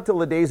 It's not till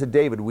the days of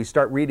David we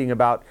start reading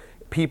about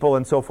people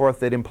and so forth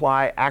that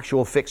imply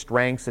actual fixed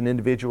ranks and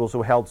individuals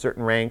who held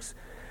certain ranks,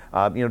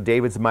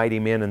 David's mighty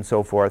men and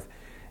so forth,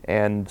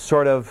 and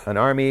sort of an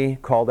army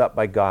called up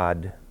by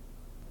God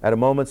at a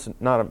moment's,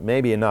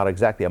 maybe not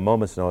exactly a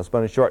moment's notice,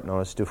 but a short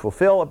notice, to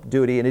fulfill a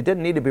duty. And it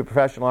didn't need to be a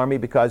professional army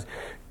because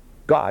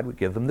God would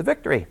give them the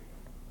victory.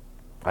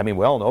 We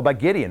all know about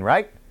Gideon,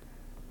 right?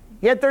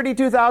 He had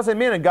 32,000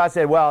 men, and God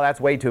said, well,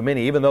 that's way too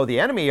many. Even though the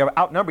enemy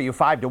outnumber you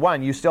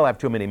 5-1, you still have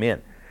too many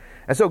men.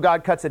 And so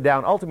God cuts it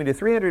down ultimately to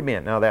 300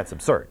 men. Now that's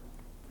absurd.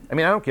 I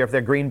don't care if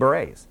they're Green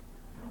Berets.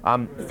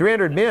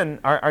 300 men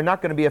are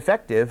not going to be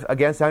effective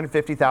against a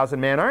 150,000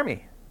 man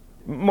army,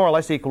 more or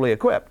less equally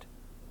equipped.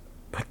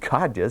 But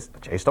God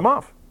just chased them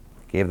off,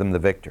 gave them the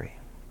victory.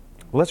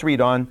 Well, let's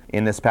read on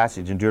in this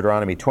passage in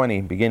Deuteronomy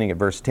 20, beginning at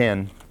verse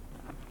 10.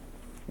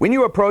 When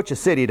you approach a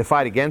city to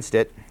fight against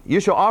it, you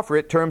shall offer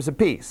it terms of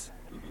peace.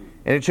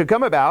 And it shall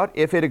come about,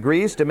 if it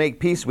agrees to make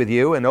peace with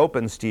you and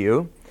opens to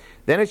you,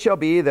 then it shall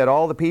be that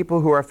all the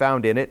people who are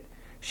found in it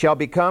shall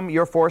become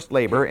your forced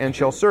labor and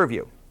shall serve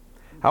you.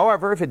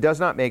 However, if it does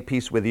not make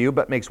peace with you,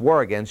 but makes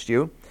war against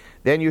you,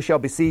 then you shall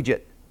besiege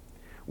it.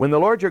 When the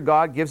Lord your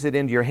God gives it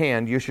into your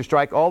hand, you shall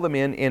strike all the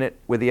men in it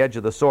with the edge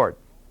of the sword.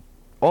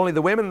 Only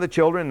the women and the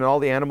children and all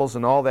the animals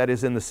and all that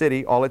is in the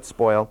city, all its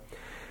spoil,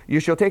 you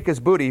shall take as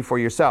booty for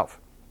yourself.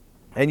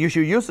 And you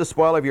shall use the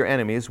spoil of your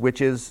enemies, which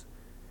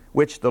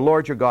the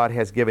Lord your God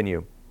has given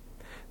you.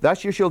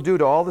 Thus you shall do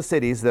to all the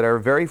cities that are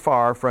very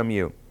far from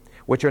you,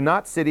 which are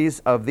not cities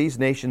of these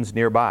nations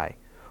nearby.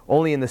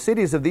 Only in the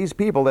cities of these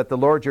people that the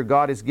Lord your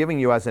God is giving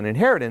you as an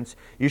inheritance,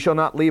 you shall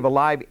not leave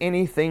alive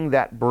anything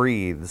that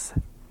breathes.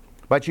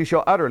 But you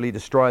shall utterly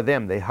destroy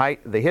them, the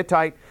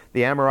Hittite,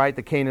 the Amorite,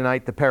 the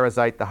Canaanite, the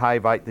Perizzite, the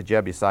Hivite, the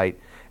Jebusite,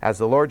 as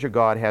the Lord your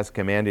God has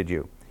commanded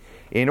you,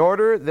 in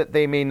order that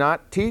they may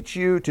not teach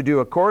you to do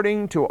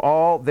according to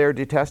all their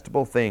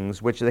detestable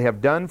things which they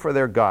have done for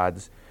their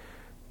gods,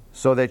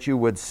 so that you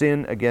would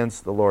sin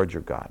against the Lord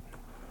your God.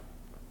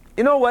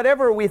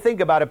 Whatever we think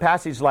about a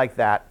passage like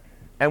that,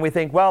 and we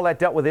think, well, that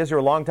dealt with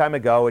Israel a long time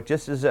ago, it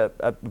just is a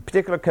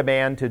particular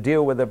command to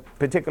deal with a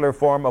particular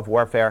form of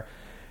warfare.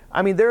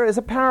 There is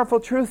a powerful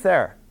truth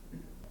there.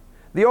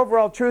 The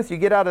overall truth you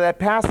get out of that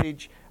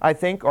passage, I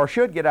think, or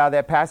should get out of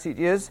that passage,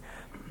 is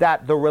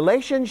that the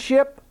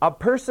relationship a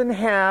person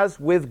has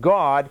with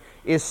God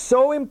is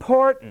so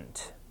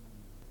important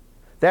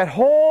that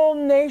whole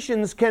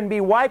nations can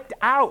be wiped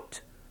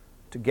out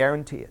to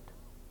guarantee it.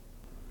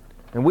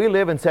 And we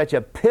live in such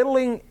a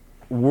piddling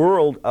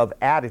world of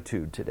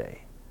attitude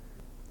today.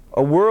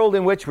 A world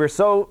in which we're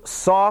so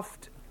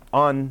soft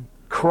on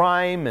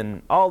crime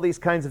and all these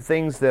kinds of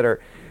things that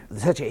are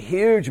such a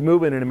huge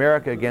movement in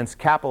America against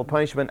capital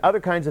punishment,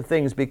 other kinds of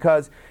things,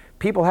 because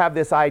people have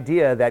this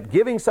idea that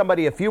giving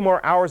somebody a few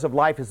more hours of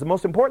life is the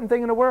most important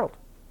thing in the world.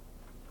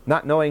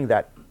 Not knowing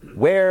that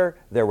where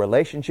their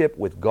relationship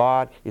with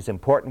God is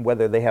important,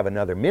 whether they have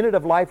another minute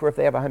of life or if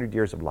they have 100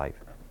 years of life.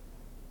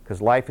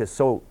 Because life is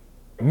so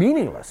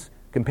meaningless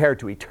compared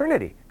to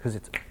eternity, because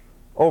it's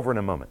over in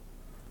a moment.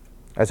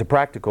 As a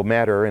practical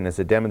matter and as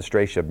a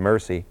demonstration of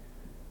mercy,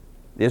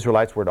 the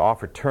Israelites were to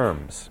offer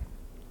terms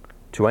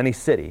to any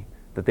city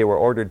that they were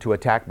ordered to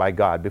attack by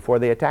God before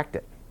they attacked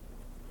it.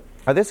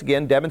 Now this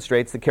again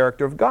demonstrates the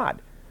character of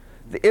God.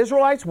 The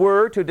Israelites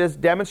were to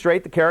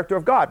demonstrate the character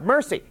of God,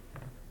 mercy.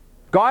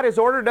 God has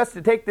ordered us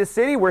to take this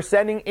city. We're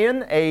sending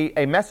in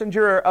a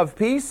messenger of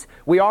peace.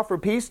 We offer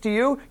peace to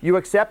you. You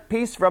accept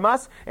peace from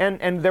us,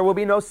 and there will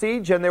be no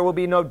siege and there will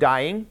be no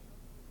dying.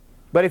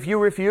 But if you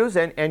refuse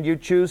and you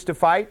choose to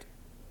fight,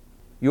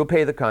 you'll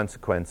pay the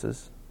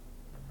consequences.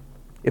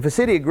 If a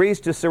city agrees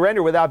to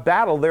surrender without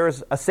battle,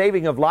 there's a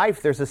saving of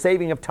life, there's a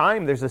saving of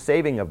time, there's a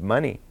saving of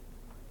money,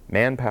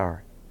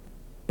 manpower.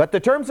 But the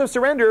terms of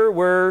surrender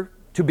were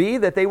to be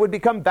that they would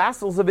become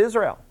vassals of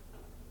Israel.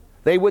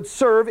 They would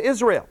serve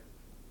Israel.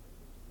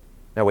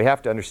 Now we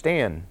have to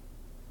understand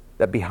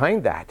that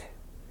behind that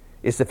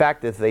is the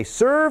fact that if they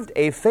served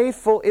a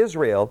faithful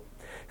Israel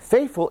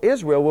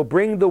will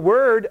bring the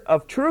word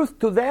of truth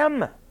to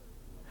them.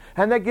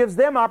 And that gives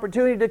them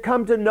opportunity to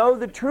come to know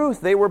the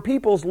truth. They were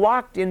peoples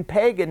locked in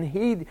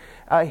pagan,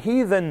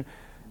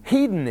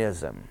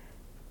 heathenism.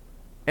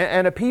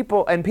 And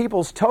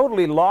peoples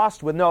totally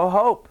lost with no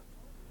hope.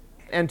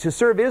 And to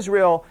serve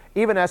Israel,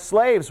 even as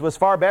slaves, was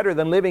far better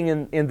than living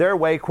in their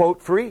way,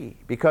 quote, free,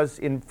 because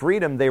in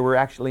freedom they were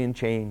actually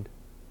enchained.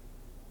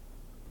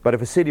 But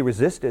if a city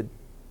resisted,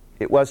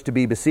 it was to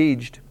be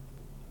besieged.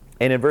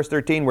 And in verse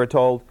 13 we're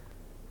told,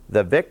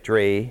 the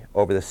victory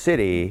over the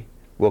city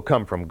will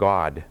come from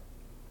God.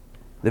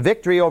 The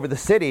victory over the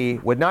city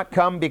would not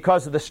come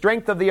because of the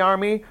strength of the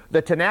army,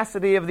 the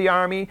tenacity of the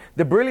army,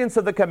 the brilliance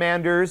of the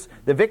commanders.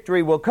 The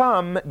victory will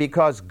come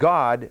because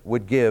God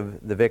would give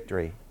the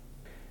victory.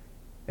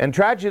 And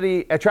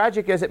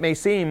tragic as it may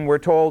seem, we're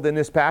told in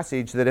this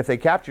passage that if they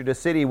captured a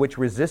city which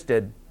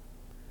resisted,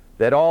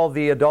 that all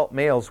the adult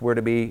males were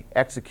to be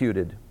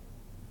executed.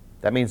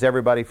 That means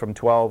everybody from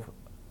 12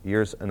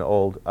 years and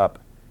old up.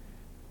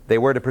 They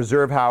were to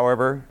preserve,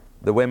 however,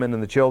 the women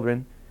and the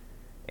children,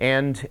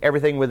 and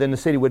everything within the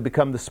city would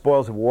become the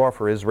spoils of war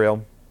for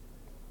Israel.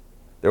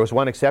 There was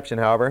one exception,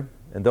 however,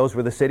 and those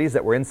were the cities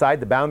that were inside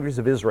the boundaries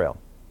of Israel,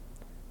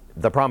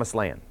 the promised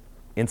land,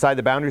 inside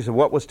the boundaries of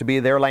what was to be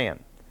their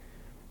land,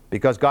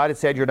 because God had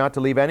said you're not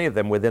to leave any of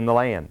them within the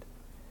land.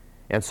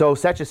 And so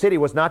such a city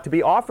was not to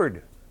be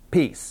offered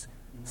peace.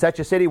 Such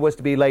a city was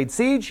to be laid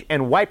siege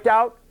and wiped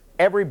out.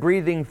 Every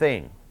breathing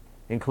thing,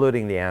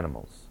 including the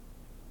animals,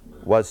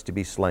 was to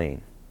be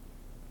slain.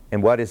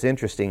 And what is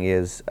interesting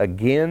is,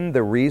 again,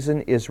 the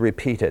reason is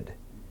repeated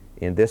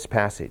in this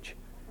passage.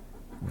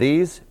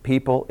 These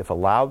people, if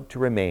allowed to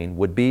remain,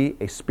 would be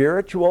a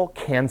spiritual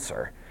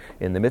cancer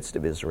in the midst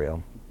of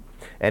Israel.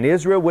 And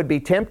Israel would be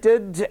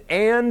tempted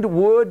and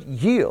would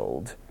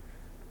yield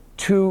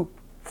to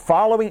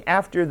following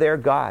after their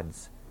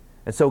gods.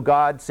 And so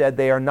God said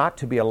they are not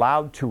to be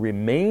allowed to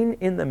remain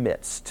in the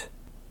midst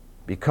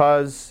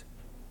because,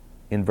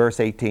 in verse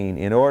 18,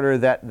 in order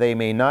that they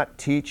may not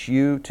teach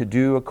you to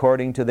do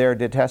according to their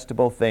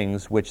detestable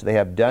things which they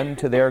have done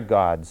to their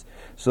gods,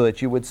 so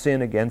that you would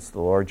sin against the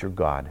Lord your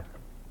God.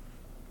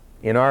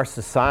 In our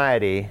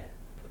society,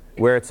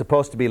 where it's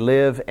supposed to be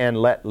live and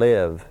let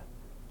live,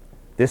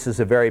 this is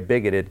a very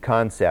bigoted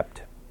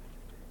concept.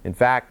 In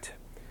fact,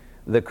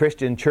 the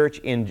Christian church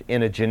in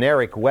a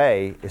generic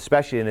way,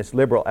 especially in its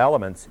liberal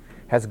elements,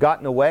 has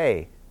gotten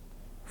away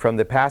from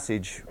the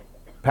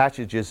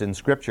passages in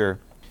Scripture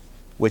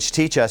which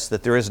teach us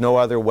that there is no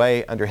other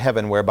way under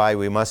heaven whereby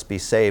we must be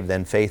saved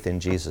than faith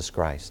in Jesus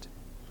Christ.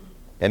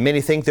 And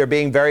many think they're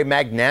being very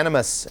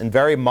magnanimous and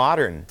very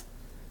modern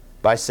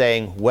by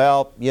saying,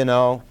 well, you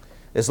know,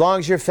 as long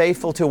as you're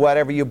faithful to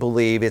whatever you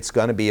believe, it's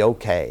going to be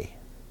okay.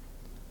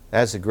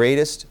 That's the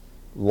greatest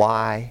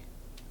lie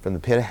from the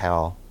pit of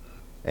hell,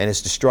 and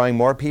it's destroying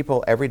more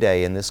people every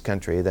day in this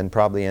country than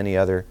probably any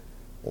other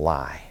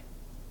lie,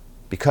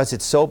 because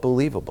it's so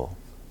believable.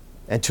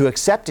 And to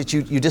accept it,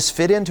 you just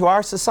fit into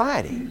our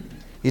society.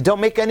 You don't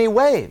make any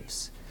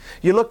waves.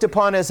 You're looked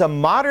upon as a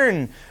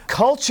modern,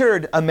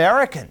 cultured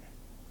American.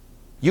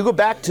 You go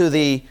back to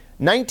the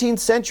 19th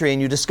century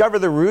and you discover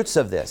the roots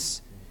of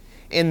this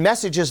in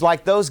messages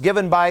like those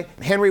given by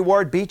Henry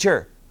Ward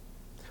Beecher,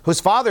 whose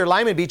father,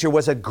 Lyman Beecher,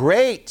 was a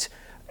great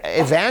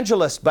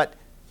evangelist, but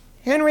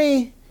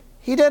Henry,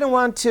 he didn't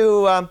want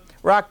to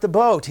rock the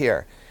boat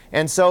here.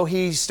 And so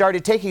he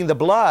started taking the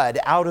blood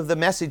out of the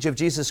message of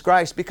Jesus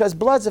Christ, because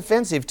blood's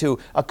offensive to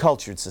a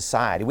cultured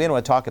society. We don't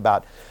want to talk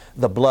about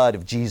the blood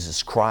of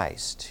Jesus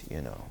Christ,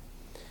 you know.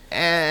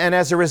 And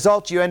as a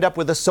result, you end up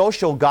with a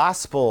social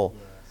gospel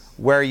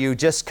where you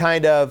just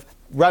kind of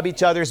rub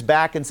each other's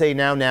back and say,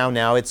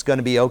 now, it's going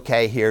to be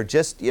okay here.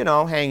 Just, you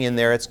know, hang in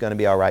there, it's going to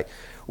be all right.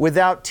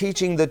 Without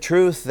teaching the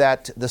truth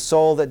that the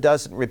soul that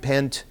doesn't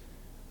repent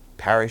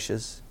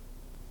perishes.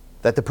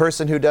 That the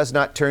person who does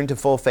not turn to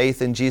full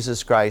faith in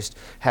Jesus Christ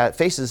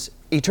faces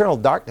eternal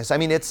darkness. I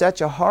mean, it's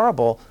such a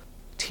horrible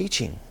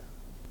teaching.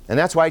 And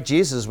that's why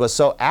Jesus was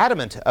so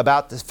adamant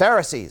about the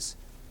Pharisees,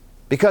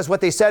 because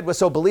what they said was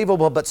so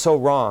believable but so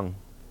wrong.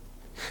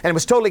 And it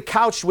was totally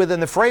couched within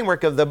the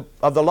framework of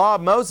the law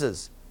of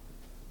Moses,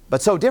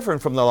 but so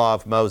different from the law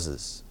of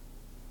Moses.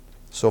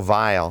 So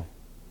vile.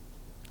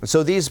 And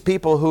so these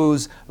people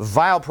whose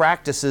vile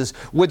practices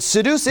would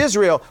seduce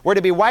Israel were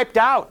to be wiped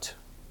out.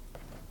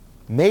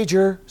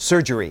 Major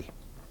surgery.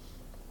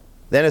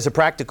 Then, as a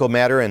practical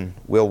matter, and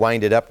we'll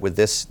wind it up with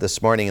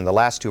this morning in the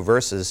last two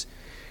verses,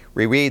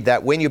 we read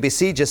that when you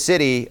besiege a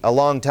city a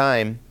long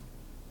time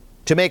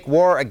to make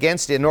war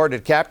against it in order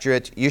to capture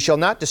it, you shall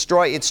not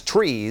destroy its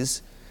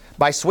trees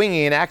by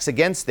swinging an axe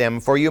against them,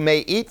 for you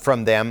may eat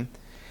from them,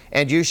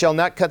 and you shall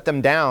not cut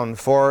them down.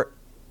 For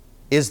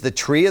is the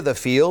tree of the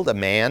field a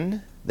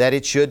man, that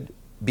it should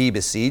be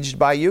besieged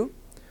by you?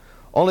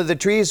 Only the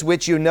trees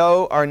which you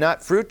know are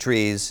not fruit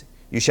trees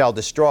you shall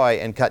destroy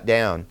and cut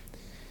down.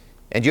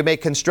 And you may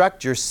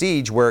construct your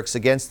siege works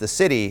against the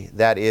city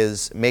that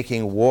is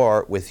making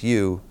war with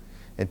you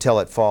until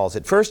it falls.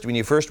 At first, when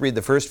you first read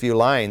the first few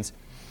lines,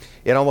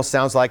 it almost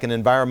sounds like an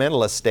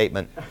environmentalist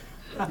statement.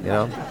 You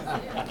know?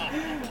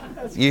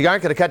 You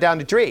aren't going to cut down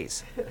the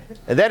trees.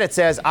 And then it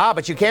says,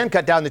 but you can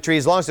cut down the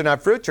trees as long as they're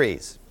not fruit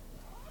trees.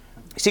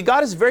 See,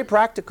 God is very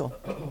practical.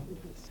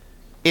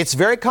 It's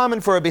very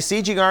common for a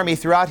besieging army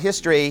throughout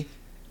history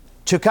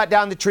to cut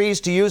down the trees,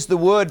 to use the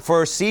wood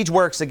for siege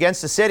works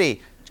against the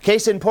city.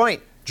 Case in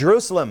point,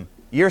 Jerusalem,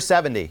 year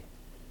 70.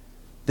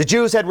 The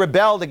Jews had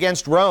rebelled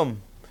against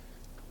Rome,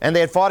 and they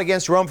had fought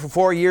against Rome for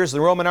 4 years.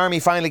 The Roman army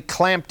finally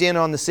clamped in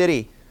on the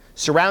city,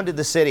 surrounded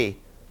the city.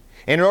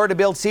 In order to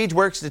build siege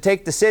works to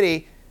take the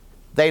city,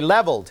 they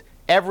leveled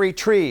every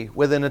tree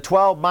within a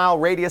 12-mile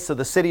radius of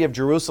the city of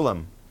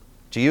Jerusalem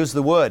to use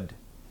the wood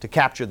to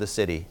capture the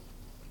city.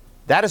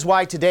 That is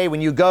why today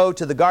when you go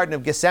to the Garden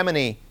of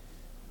Gethsemane,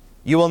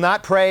 you will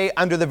not pray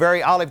under the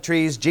very olive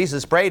trees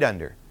Jesus prayed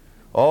under.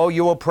 Oh,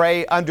 you will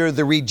pray under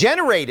the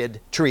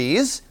regenerated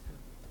trees,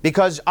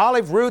 because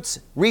olive roots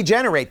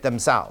regenerate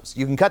themselves.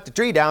 You can cut the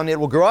tree down, it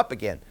will grow up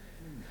again.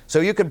 So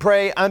you can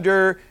pray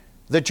under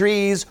the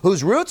trees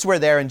whose roots were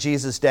there in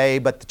Jesus' day,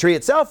 but the tree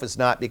itself is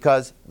not,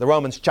 because the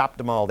Romans chopped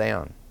them all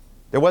down.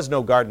 There was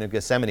no Garden of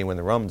Gethsemane when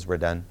the Romans were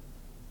done.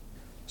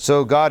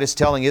 So God is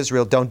telling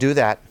Israel, don't do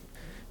that.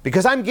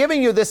 Because I'm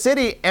giving you this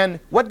city, and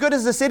what good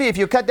is the city if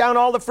you cut down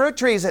all the fruit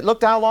trees?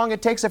 Look how long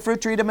it takes a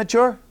fruit tree to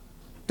mature.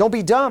 Don't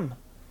be dumb.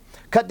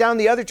 Cut down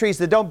the other trees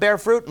that don't bear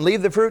fruit and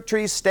leave the fruit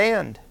trees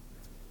stand,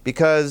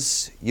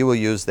 because you will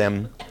use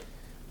them.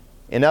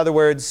 In other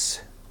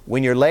words,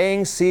 when you're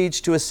laying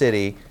siege to a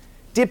city,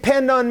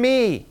 depend on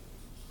me.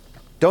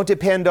 Don't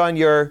depend on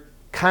your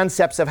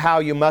concepts of how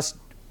you must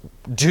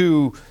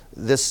do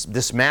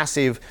this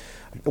massive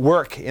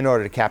work in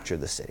order to capture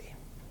the city.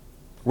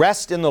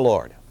 Rest in the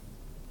Lord.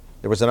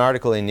 There was an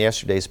article in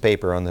yesterday's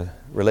paper on the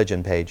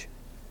religion page.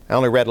 I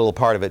only read a little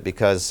part of it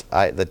because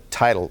the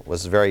title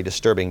was very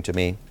disturbing to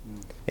me.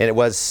 And it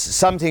was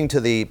something to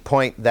the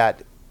point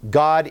that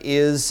God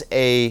is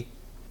a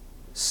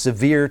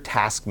severe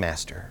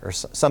taskmaster, or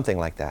something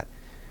like that.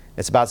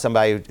 It's about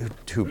somebody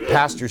who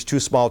pastors 2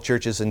 small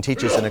churches and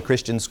teaches in a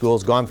Christian school,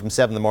 is gone from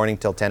 7 in the morning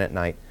till 10 at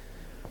night.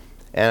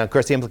 And of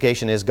course the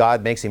implication is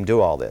God makes him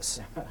do all this.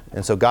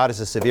 And so God is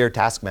a severe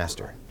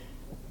taskmaster.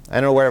 I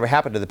don't know whatever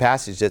happened to the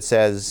passage that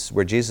says,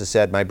 where Jesus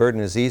said, my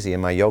burden is easy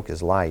and my yoke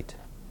is light.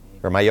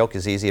 Or my yoke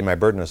is easy and my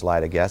burden is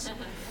light, I guess.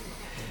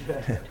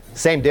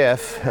 Same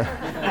diff.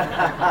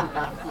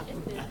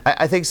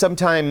 I think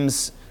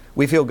sometimes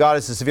we feel God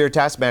is a severe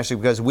taskmaster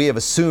because we have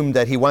assumed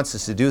that he wants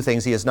us to do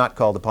things he has not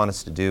called upon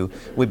us to do.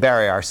 We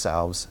bury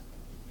ourselves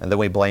and then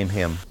we blame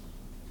him.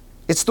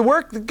 It's the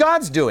work that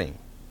God's doing.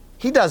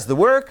 He does the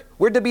work.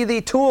 We're to be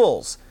the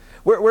tools.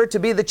 We're to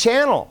be the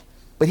channel.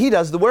 But he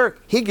does the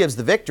work. He gives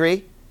the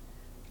victory.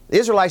 The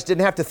Israelites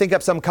didn't have to think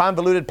up some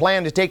convoluted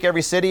plan to take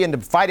every city and to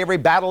fight every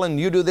battle, and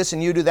you do this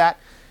and you do that.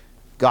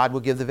 God will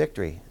give the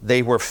victory.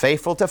 They were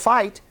faithful to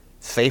fight,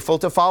 faithful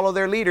to follow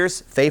their leaders,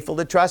 faithful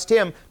to trust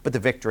him, but the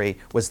victory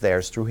was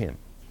theirs through him.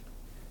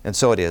 And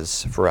so it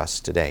is for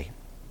us today.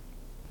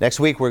 Next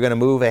week we're going to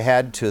move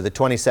ahead to the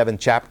 27th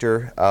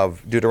chapter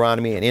of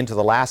Deuteronomy and into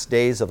the last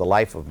days of the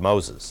life of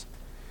Moses.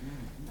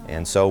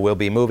 And so we'll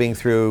be moving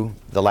through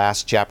the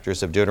last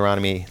chapters of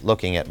Deuteronomy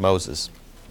looking at Moses.